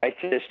 And my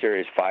sister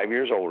is 5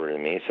 years older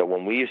than me, so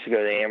when we used to go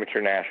to the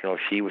Amateur Nationals,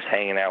 she was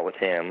hanging out with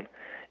him,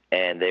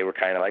 and they were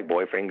kind of like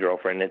boyfriend,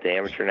 girlfriend at the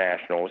Amateur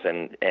Nationals,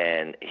 and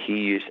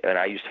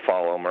I used to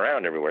follow him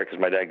around everywhere because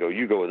my dad go,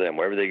 you go with them.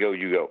 Wherever they go,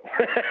 you go.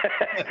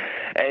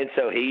 And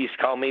so he used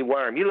to call me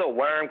Worm. You little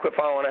worm, quit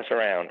following us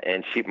around.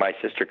 And my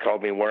sister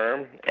called me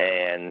Worm,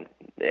 and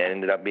it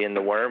ended up being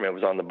the Worm. It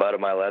was on the butt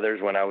of my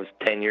leathers when I was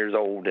 10 years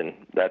old, and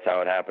that's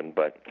how it happened.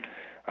 But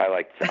I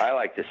like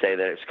to say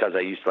that it's because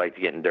I used to like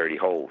to get in dirty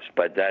holes.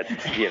 But that's,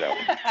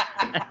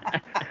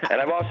 And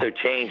I've also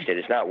changed it.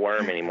 It's not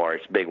Worm anymore.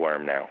 It's Big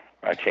Worm now.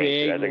 I changed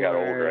it as I got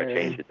older. I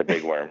changed it to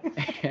Big Worm.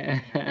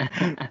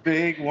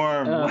 Big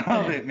Worm.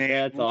 Love it, man.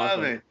 That's Love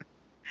awesome. it.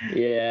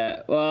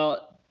 Yeah.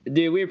 Well,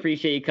 dude, we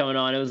appreciate you coming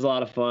on. It was a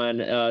lot of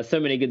fun. So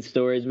many good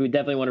stories. We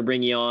definitely want to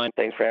bring you on.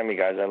 Thanks for having me,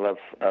 guys. I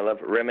love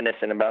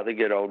reminiscing about the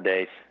good old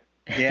days.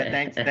 Yeah,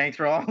 thanks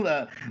for all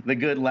the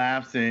good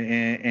laughs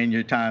and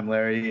your time,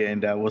 Larry.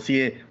 And we'll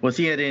see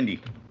you at Indy.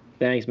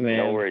 Thanks, man.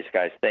 No worries,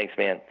 guys. Thanks,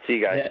 man. See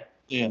you guys.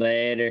 Yeah.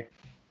 Later.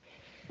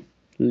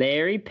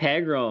 Larry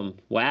Pegram.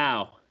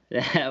 Wow.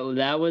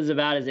 That was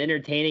about as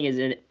entertaining as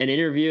an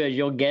interview as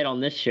you'll get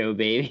on this show,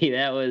 baby.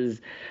 That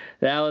was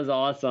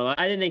awesome.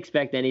 I didn't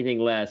expect anything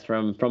less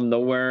from the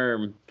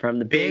Worm, from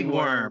the Big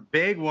Worm.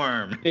 Big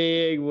Worm.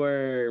 Big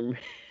Worm.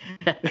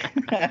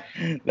 that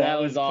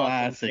was awesome,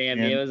 classic,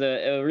 Sammy. man. It was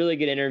a really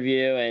good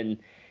interview, and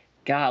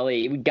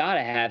golly, we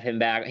gotta have him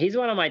back. He's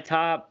one of my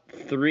top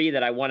 3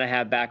 that I want to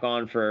have back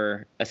on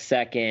for a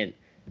second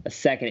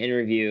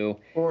interview.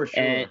 For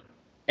sure.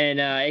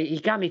 And he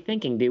got me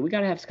thinking, dude, we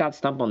got to have Scott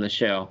Stump on the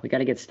show. We got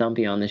to get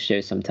Stumpy on this show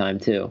sometime,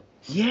 too.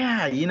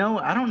 Yeah,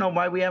 I don't know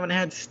why we haven't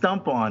had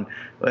Stump on.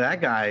 But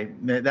that guy,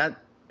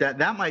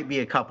 that might be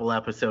a couple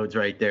episodes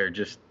right there,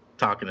 just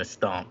talking to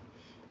Stump.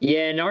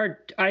 Yeah, and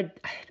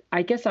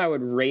I guess I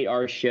would rate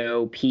our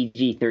show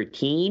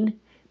PG-13,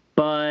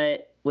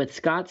 but with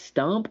Scott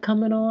Stump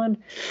coming on,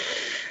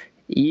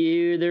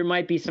 there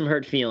might be some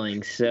hurt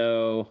feelings,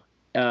 so...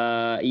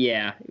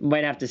 yeah,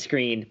 might have to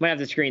screen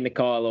the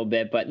call a little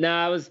bit, but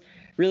no, it was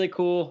really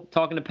cool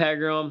talking to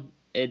Pegram.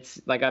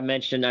 It's like I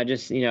mentioned,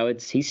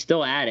 he's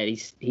still at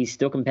it. He's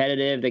still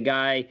competitive. The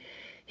guy,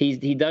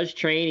 he does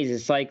train. He's a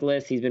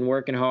cyclist. He's been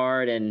working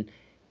hard, and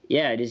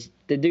yeah,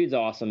 the dude's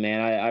awesome, man.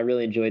 I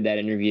really enjoyed that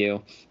interview.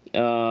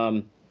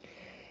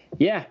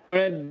 Yeah,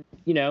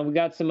 we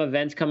got some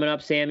events coming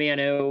up, Sammy. I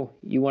know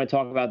you want to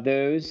talk about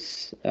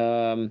those.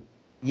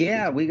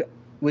 Yeah,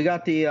 We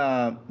got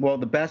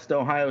the Best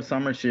Ohio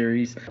Summer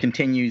Series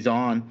continues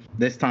on.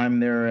 This time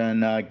they're in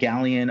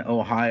Galion,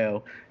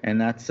 Ohio, and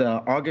that's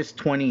August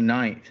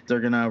 29th. They're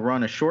going to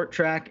run a short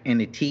track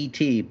and a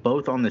TT,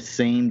 both on the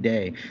same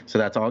day. So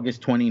that's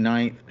August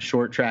 29th,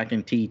 short track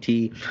and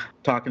TT.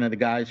 Talking to the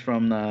guys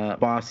from the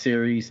Boss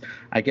Series,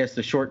 I guess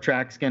the short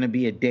track's going to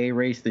be a day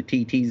race, the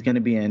TT's going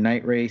to be a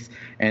night race,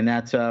 and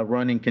that's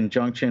run in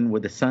conjunction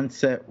with the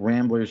Sunset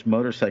Ramblers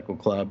Motorcycle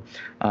Club.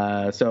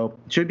 So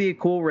should be a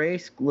cool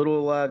race,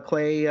 little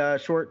clay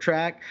short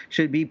track,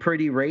 should be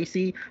pretty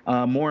racy.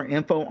 More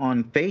info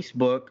on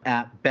Facebook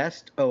at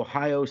Best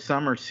Ohio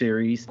Summer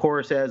Series. Of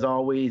course, as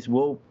always,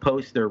 we'll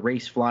post their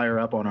race flyer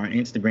up on our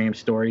Instagram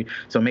story,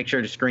 so make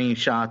sure to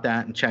screenshot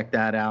that and check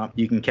that out.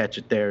 You can catch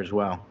it there as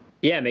well.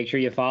 Yeah, make sure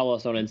you follow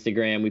us on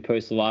Instagram. We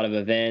post a lot of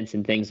events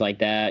and things like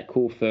that,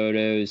 cool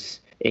photos,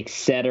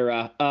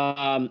 etc.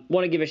 Want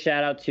to give a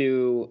shout out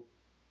to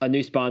a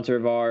new sponsor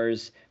of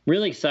ours.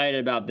 Really excited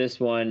about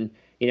this one.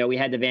 You know, we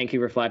had the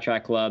Vancouver Flat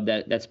Track Club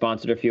that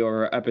sponsored a few of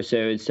our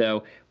episodes,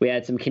 so we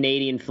had some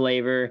Canadian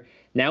flavor.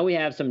 Now we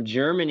have some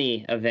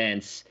Germany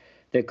events.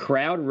 The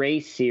Crowd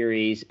Race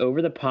Series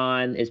over the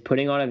pond is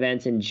putting on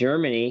events in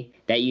Germany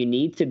that you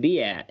need to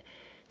be at.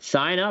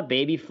 Sign up,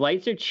 baby.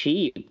 Flights are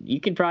cheap. You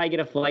can probably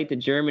get a flight to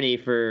Germany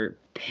for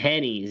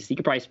pennies. You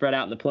could probably spread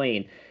out in the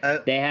plane.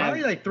 They have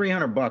probably like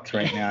 $300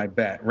 right now, I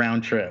bet,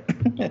 round trip.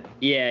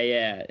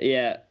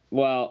 Yeah.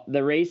 Well,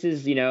 the race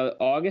is,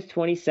 August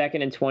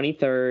 22nd and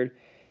 23rd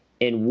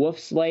in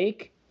Wolf's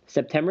Lake,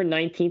 September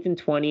 19th and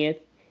 20th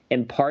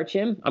in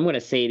Parcham. I'm going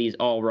to say these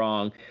all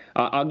wrong.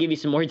 I'll give you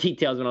some more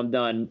details when I'm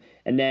done.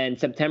 And then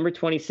September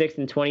 26th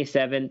and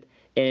 27th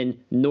in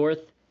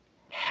North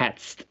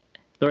Hatst.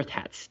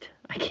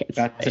 I can't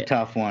say That's a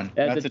tough one.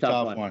 That's a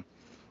tough one.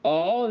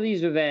 All of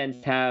these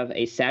events have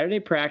a Saturday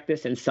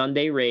practice and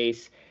Sunday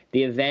race.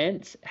 The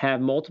events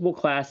have multiple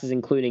classes,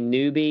 including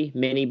newbie,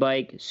 mini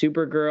bike,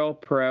 Supergirl,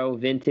 Pro,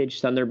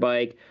 Vintage, Thunder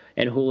Bike,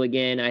 and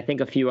Hooligan. I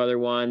think a few other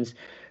ones.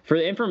 For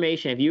the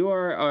information, if you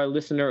are a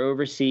listener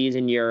overseas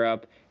in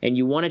Europe and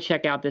you want to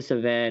check out this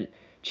event,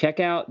 check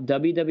out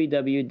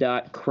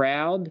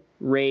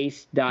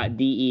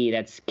www.crowdrace.de.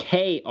 That's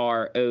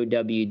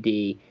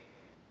KROWDRACE.de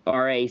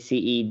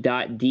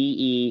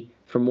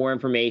for more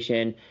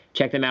information.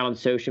 Check them out on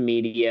social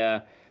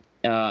media.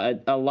 A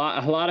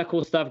lot of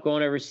cool stuff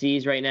going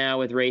overseas right now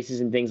with races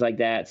and things like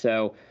that.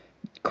 So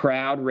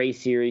Crowd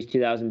Race Series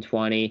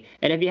 2020.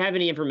 And if you have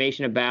any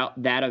information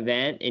about that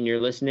event and you're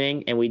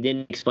listening and we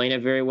didn't explain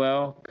it very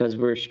well because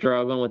we're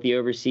struggling with the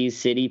overseas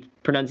city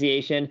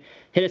pronunciation,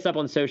 hit us up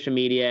on social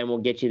media and we'll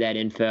get you that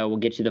info. We'll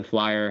get you the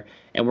flyer.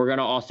 And we're going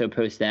to also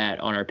post that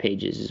on our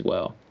pages as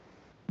well.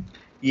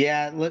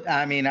 Yeah, look,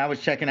 I mean, I was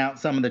checking out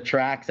some of the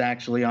tracks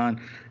actually on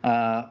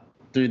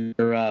through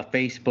their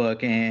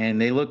Facebook,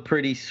 and they look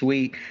pretty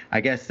sweet.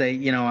 I guess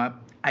I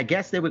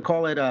guess they would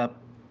call it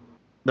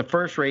the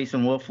first race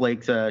in Wolf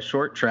Lake's a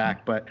short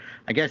track, but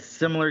I guess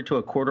similar to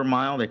a quarter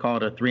mile, they call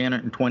it a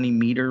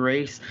 320-meter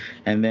race.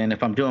 And then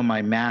if I'm doing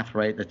my math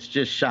right, that's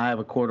just shy of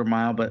a quarter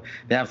mile, but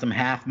they have some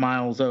half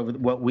miles over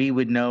what we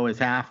would know as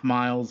half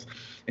miles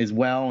as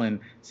well, and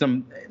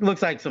it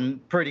looks like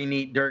some pretty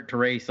neat dirt to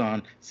race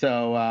on.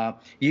 So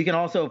you can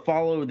also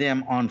follow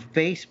them on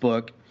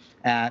Facebook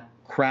at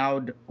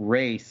Crowd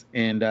Race,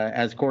 and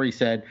as Corey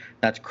said,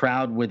 that's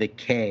Crowd with a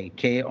K,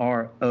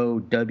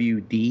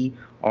 KROWDRACE.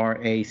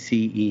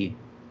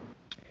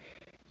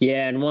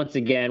 Yeah, and once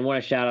again,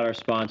 want to shout out our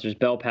sponsors,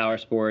 Bell Power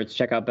Sports.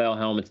 Check out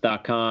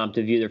bellhelmets.com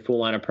to view their full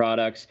line of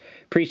products.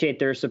 Appreciate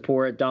their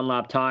support.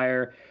 Dunlop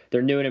Tire,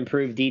 their new and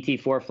improved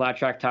DT4 flat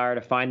track tire.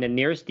 To find the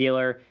nearest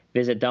dealer,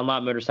 visit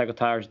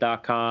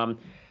dunlopmotorcycletires.com.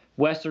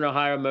 Western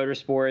Ohio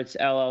Motorsports,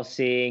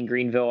 LLC in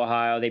Greenville,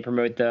 Ohio. They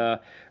promote the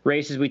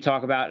races we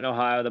talk about in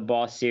Ohio, the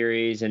Boss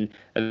Series and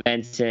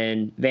events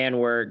in Van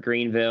Wert,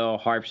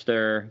 Greenville,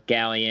 Harpster,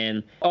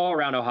 Galion, all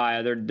around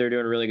Ohio. They're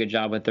doing a really good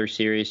job with their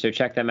series, so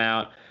check them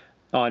out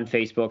on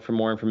Facebook for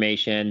more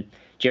information.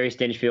 Jerry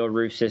Stinchfield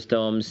Roof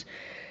Systems,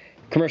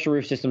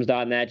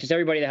 commercialroofsystems.net, just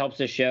everybody that helps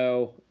the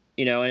show,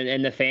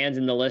 and the fans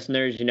and the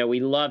listeners. We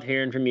love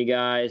hearing from you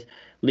guys.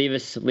 Leave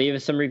us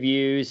some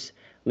reviews.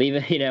 We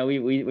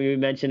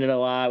mention it a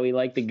lot. We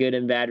like the good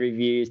and bad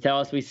reviews. Tell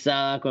us we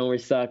suck when we're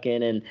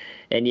sucking,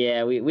 and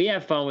yeah, we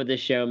have fun with this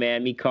show,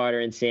 man. Me,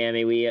 Carter, and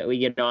Sammy, we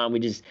get on. We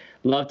just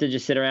love to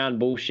just sit around,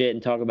 bullshit,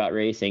 and talk about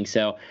racing.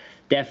 So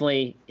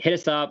definitely hit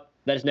us up.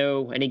 Let us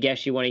know any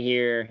guests you want to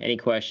hear, any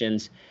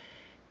questions.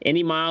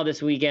 Indy Mile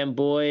this weekend,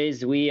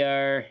 boys. We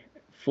are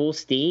full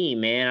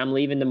steam, man. I'm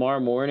leaving tomorrow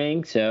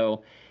morning,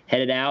 so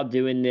headed out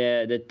doing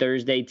the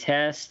Thursday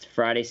test,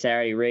 Friday,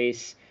 Saturday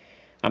race.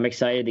 I'm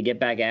excited to get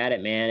back at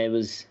it, man. It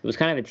was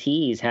kind of a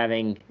tease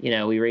having,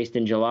 we raced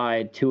in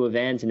July, 2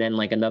 events, and then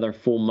like another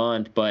full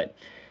month. But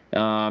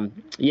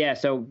yeah,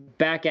 so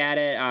back at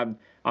it.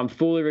 I'm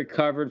fully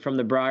recovered from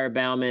the Briar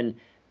Bauman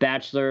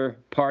bachelor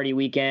party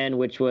weekend,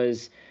 which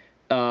was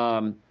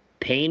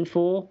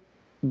painful,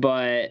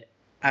 but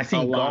I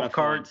seen golf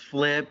carts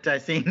flipped. I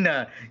seen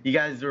you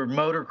guys were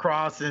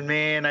motocrossing,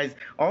 man.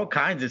 All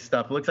kinds of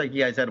stuff. Looks like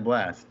you guys had a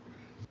blast.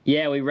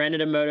 Yeah, we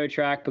rented a moto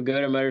track,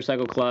 Pagoda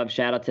Motorcycle Club.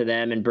 Shout out to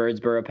them in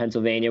Birdsboro,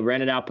 Pennsylvania.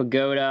 Rented out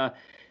Pagoda.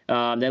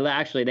 They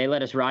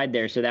let us ride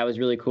there, so that was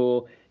really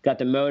cool. Got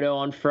the moto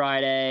on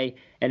Friday,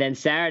 and then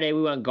Saturday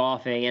we went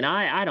golfing. And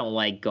I don't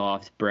like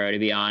golf, bro, to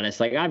be honest.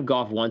 Like I've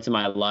golfed once in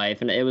my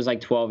life, and it was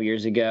like 12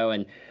 years ago,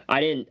 and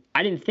I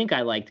didn't think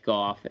I liked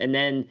golf. And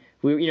then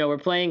we're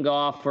playing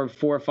golf for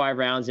 4 or 5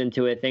 rounds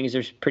into it. Things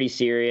are pretty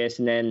serious,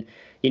 and then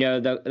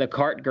the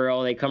cart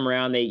girl, they come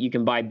around, you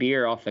can buy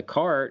beer off the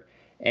cart.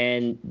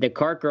 And the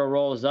cart girl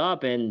rolls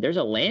up, and there's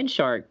a land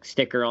shark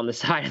sticker on the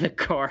side of the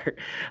cart.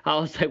 I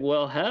was like,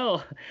 well,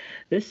 hell,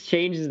 this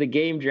changes the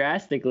game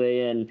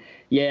drastically. And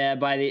yeah,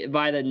 by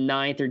the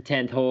ninth or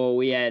 10th hole,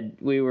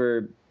 we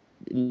were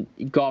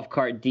golf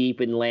cart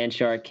deep in land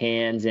shark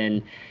cans,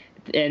 and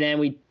then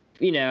we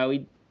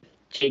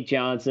Jake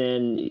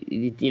Johnson,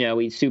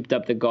 we souped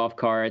up the golf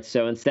carts.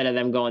 So instead of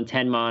them going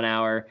 10 mile an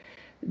hour,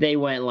 they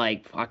went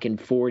like fucking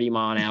 40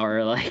 mile an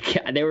hour. Like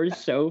they were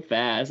so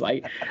fast,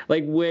 like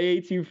way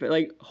too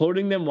like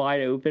holding them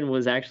wide open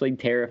was actually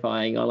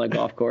terrifying on a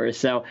golf course.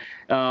 So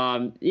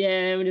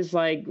yeah, we're just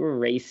like we're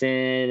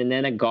racing, and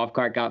then a golf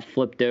cart got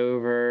flipped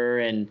over,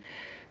 and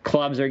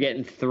clubs are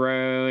getting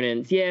thrown,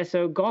 and yeah,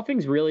 so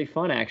golfing's really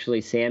fun actually,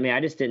 Sammy.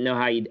 I just didn't know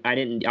how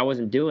I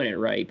wasn't doing it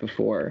right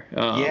before.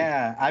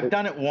 Yeah, I've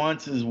done it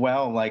once as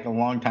well, like a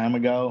long time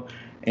ago.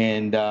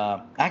 And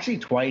actually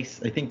twice.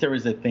 I think there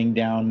was a thing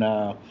down,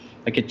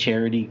 like a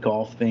charity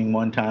golf thing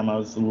one time I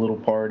was a little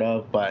part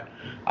of, but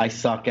I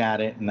suck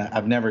at it. And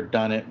I've never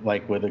done it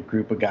like with a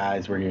group of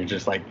guys where you're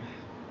just like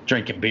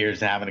drinking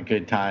beers and having a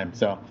good time.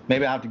 So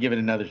maybe I'll have to give it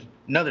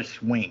another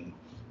swing.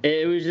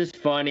 It was just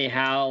funny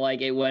how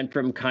like it went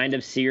from kind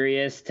of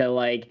serious to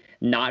like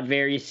not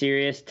very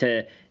serious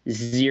to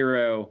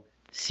zero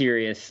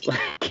serious.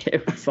 Like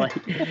it was like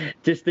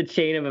just the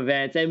chain of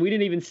events, and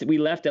we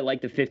left at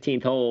like the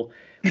 15th hole.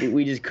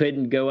 We just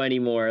couldn't go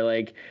anymore.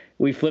 Like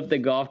we flipped the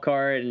golf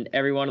cart, and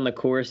everyone on the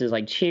course is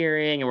like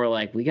cheering, and we're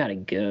like, we gotta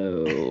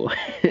go.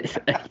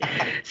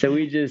 So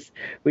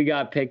we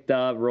got picked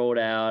up, rolled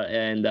out,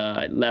 and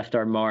left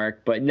our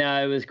mark. But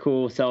no, it was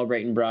cool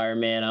celebrating Briar,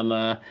 man.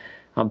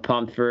 I'm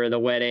pumped for the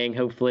wedding.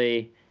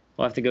 Hopefully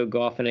we'll have to go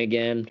golfing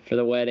again for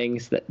the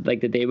weddings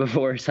like the day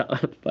before or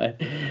something.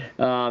 But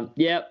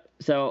yep.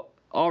 So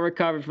all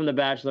recovered from the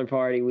bachelor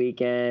party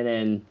weekend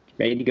and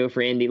ready to go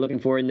for Indy. Looking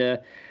forward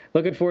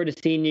to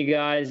seeing you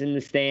guys in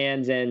the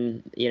stands,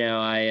 and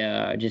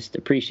I just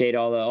appreciate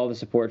all the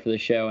support for the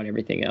show and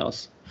everything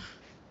else.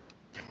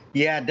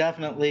 Yeah,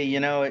 definitely.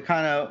 It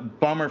kind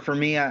of bummer for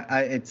me.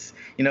 It's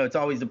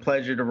always a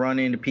pleasure to run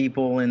into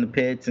people in the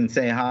pits and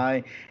say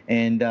hi,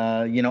 and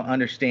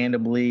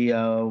understandably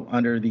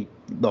under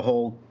the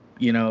whole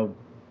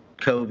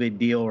COVID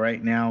deal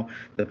right now,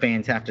 the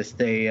fans have to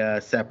stay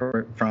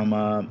separate from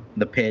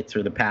the pits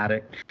or the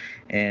paddock,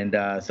 and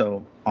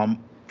so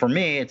for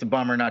me, it's a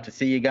bummer not to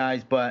see you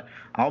guys, but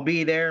I'll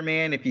be there,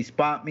 man. If you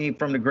spot me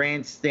from the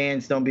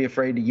grandstands, don't be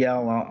afraid to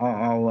yell.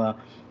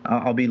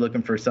 I'll be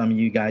looking for some of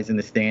you guys in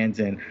the stands,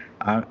 and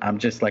I'm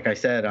just like I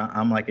said,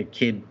 I'm like a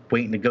kid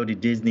waiting to go to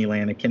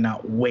Disneyland. I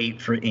cannot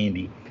wait for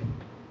Indy.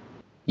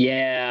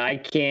 Yeah, I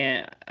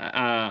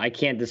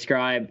can't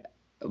describe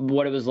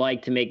what it was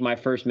like to make my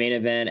first main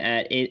event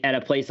at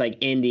a place like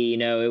Indy.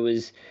 It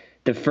was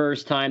the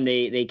first time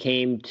they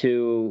came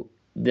to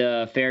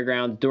the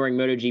fairgrounds during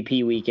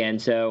MotoGP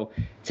weekend. So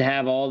to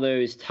have all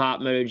those top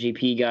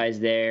MotoGP guys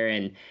there,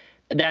 and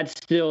that's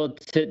still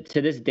to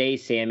this day,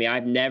 Sammy,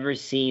 I've never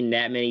seen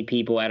that many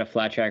people at a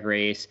flat track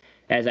race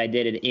as I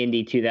did at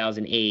Indy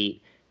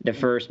 2008, the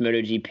first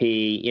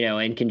MotoGP,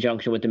 in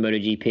conjunction with the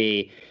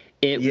MotoGP.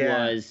 It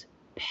was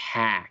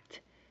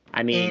packed.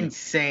 I mean,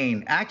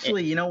 insane.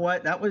 Actually, you know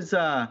what? That was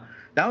the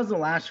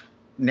last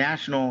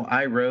national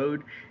I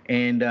rode,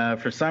 and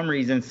for some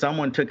reason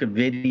someone took a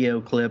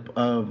video clip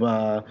of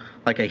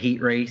like a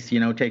heat race,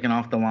 taking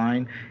off the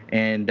line,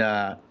 and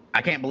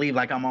I can't believe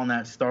like I'm on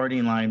that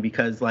starting line,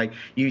 because like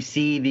you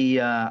see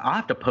the I'll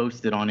have to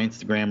post it on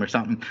Instagram or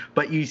something,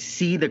 but you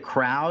see the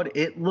crowd.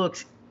 It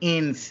looks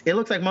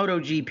like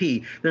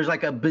MotoGP. There's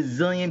like a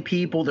bazillion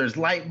people. There's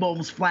light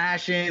bulbs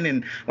flashing,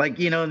 and like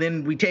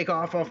then we take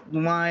off the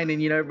line,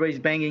 and everybody's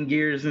banging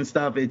gears and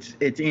stuff. It's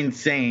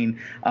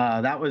insane.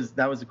 That was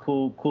a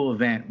cool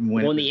event.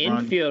 When the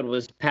infield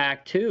was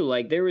packed too.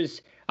 Like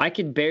I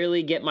could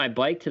barely get my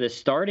bike to the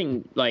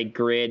starting like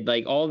grid.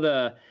 Like all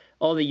the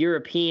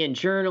European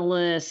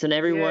journalists and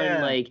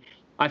everyone like.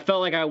 I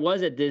felt like I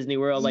was at Disney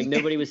World, like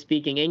nobody was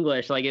speaking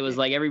English. Like it was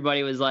like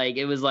everybody was like,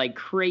 it was like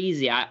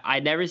crazy.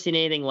 I'd never seen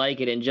anything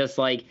like it. And just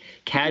like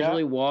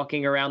casually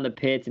walking around the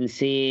pits and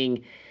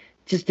seeing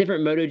just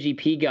different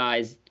MotoGP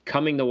guys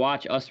coming to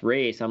watch us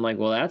race. I'm like,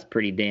 well, that's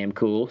pretty damn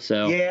cool.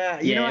 So I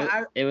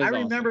awesome.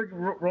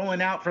 remember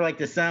rolling out for like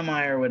the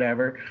semi or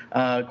whatever.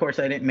 Of course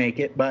I didn't make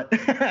it, but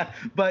I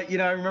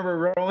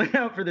remember rolling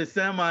out for the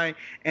semi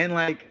and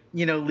like,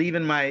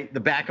 leaving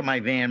the back of my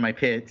van, my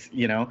pits,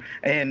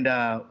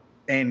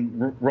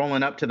 and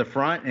rolling up to the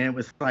front, and it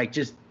was like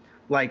just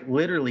like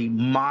literally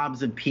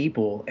mobs of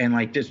people and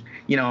like just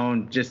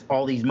just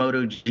all these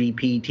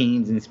MotoGP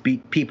teams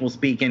and people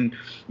speaking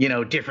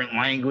different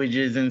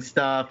languages and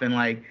stuff, and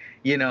like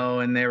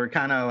and they were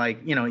kind of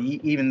like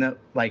even though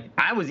like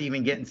I was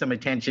even getting some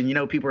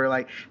attention. People are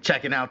like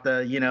checking out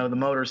the the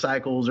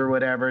motorcycles or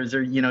whatever, as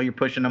they're you're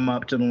pushing them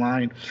up to the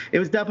line. It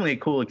was definitely a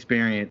cool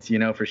experience,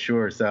 for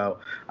sure. So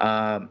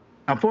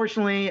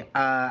unfortunately,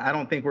 I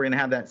don't think we're going to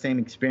have that same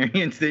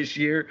experience this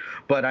year,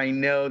 but I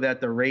know that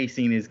the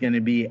racing is going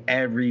to be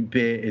every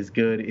bit as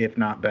good, if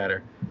not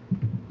better.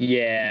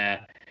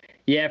 Yeah,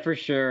 for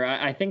sure.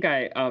 I think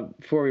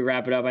before we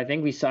wrap it up,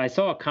 I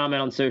saw a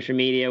comment on social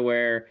media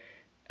where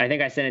I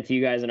think I sent it to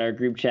you guys in our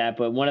group chat,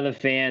 but one of the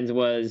fans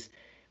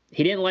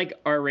he didn't like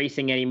our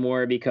racing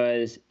anymore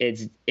because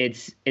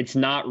it's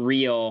not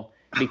real,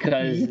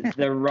 because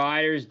the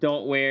riders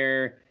don't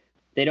wear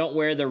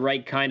the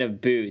right kind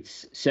of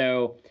boots.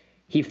 So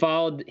he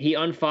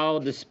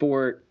unfollowed the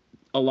sport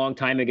a long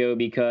time ago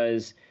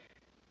because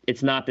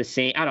it's not the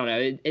same. I don't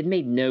know. It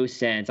made no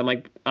sense.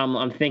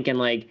 I'm thinking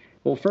like,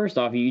 well, first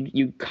off,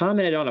 you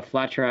commented on a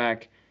Flat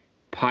Track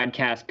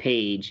podcast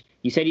page.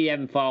 You said you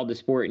haven't followed the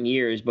sport in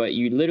years, but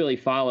you literally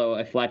follow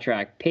a Flat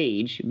Track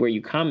page where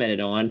you commented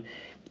on.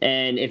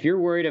 And if you're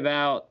worried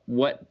about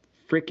what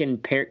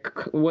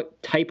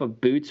type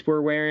of boots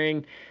we're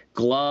wearing,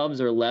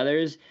 gloves or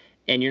leathers,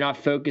 and you're not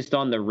focused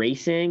on the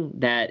racing,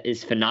 that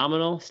is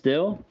phenomenal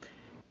still,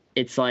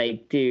 it's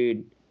like,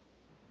 dude,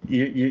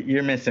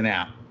 you're missing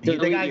out. That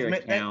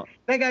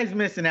guy's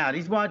missing out.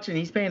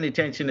 He's paying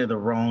attention to the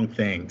wrong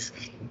things.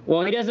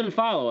 Well, he doesn't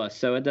follow us,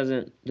 so it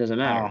doesn't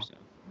matter. Oh. So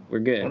we're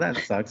good. Well, that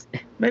sucks.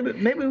 Maybe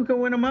we can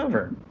win him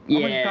over.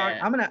 Yeah.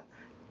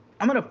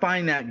 I'm gonna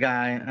find that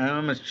guy and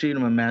I'm gonna shoot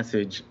him a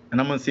message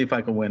and I'm gonna see if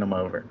I can win him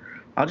over.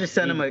 I'll just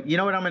send him you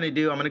know what I'm gonna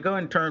do? I'm gonna go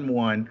in turn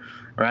 1,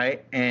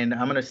 right? And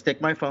I'm gonna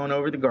stick my phone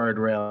over the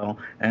guardrail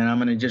and I'm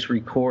gonna just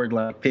record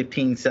like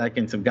 15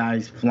 seconds of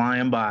guys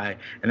flying by,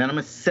 and then I'm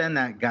gonna send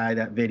that guy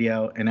that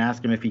video and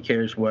ask him if he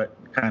cares what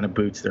kind of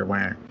boots they're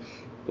wearing.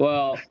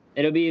 Well,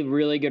 it'll be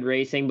really good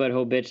racing, but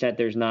he'll bitch that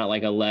there's not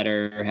like a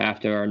letter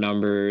after our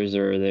numbers,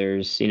 or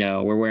there's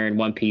we're wearing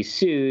one-piece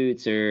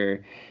suits,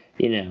 or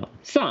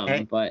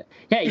some. But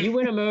hey, you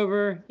win him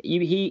over.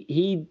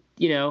 He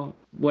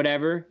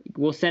whatever.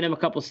 We'll send him a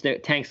couple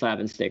tank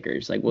slapping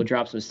stickers. Like, we'll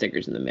drop some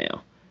stickers in the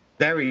mail.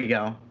 There we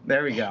go.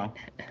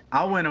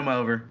 I'll win him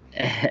over.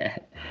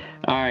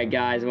 All right,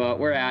 guys. Well,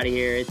 we're out of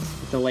here.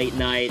 It's a late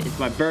night. It's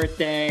my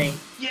birthday.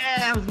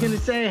 Yeah, I was gonna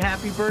say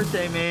happy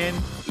birthday, man.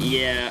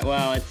 Yeah.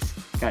 Well, it's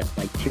got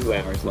like 2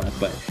 hours left,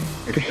 but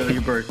it's still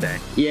your birthday.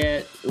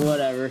 Yeah.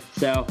 Whatever.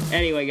 So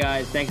anyway,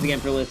 guys, thanks again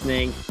for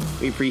listening.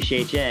 We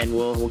appreciate you, and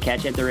we'll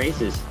catch you at the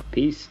races.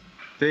 Peace.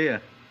 See ya.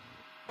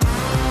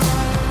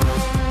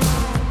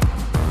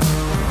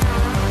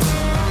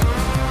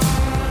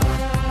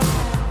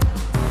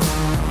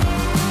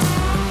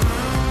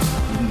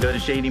 Go to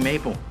Shady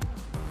Maple.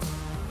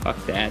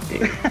 Fuck that,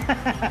 dude.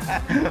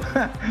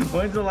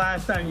 When's the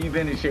last time you've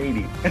been to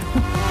Shady?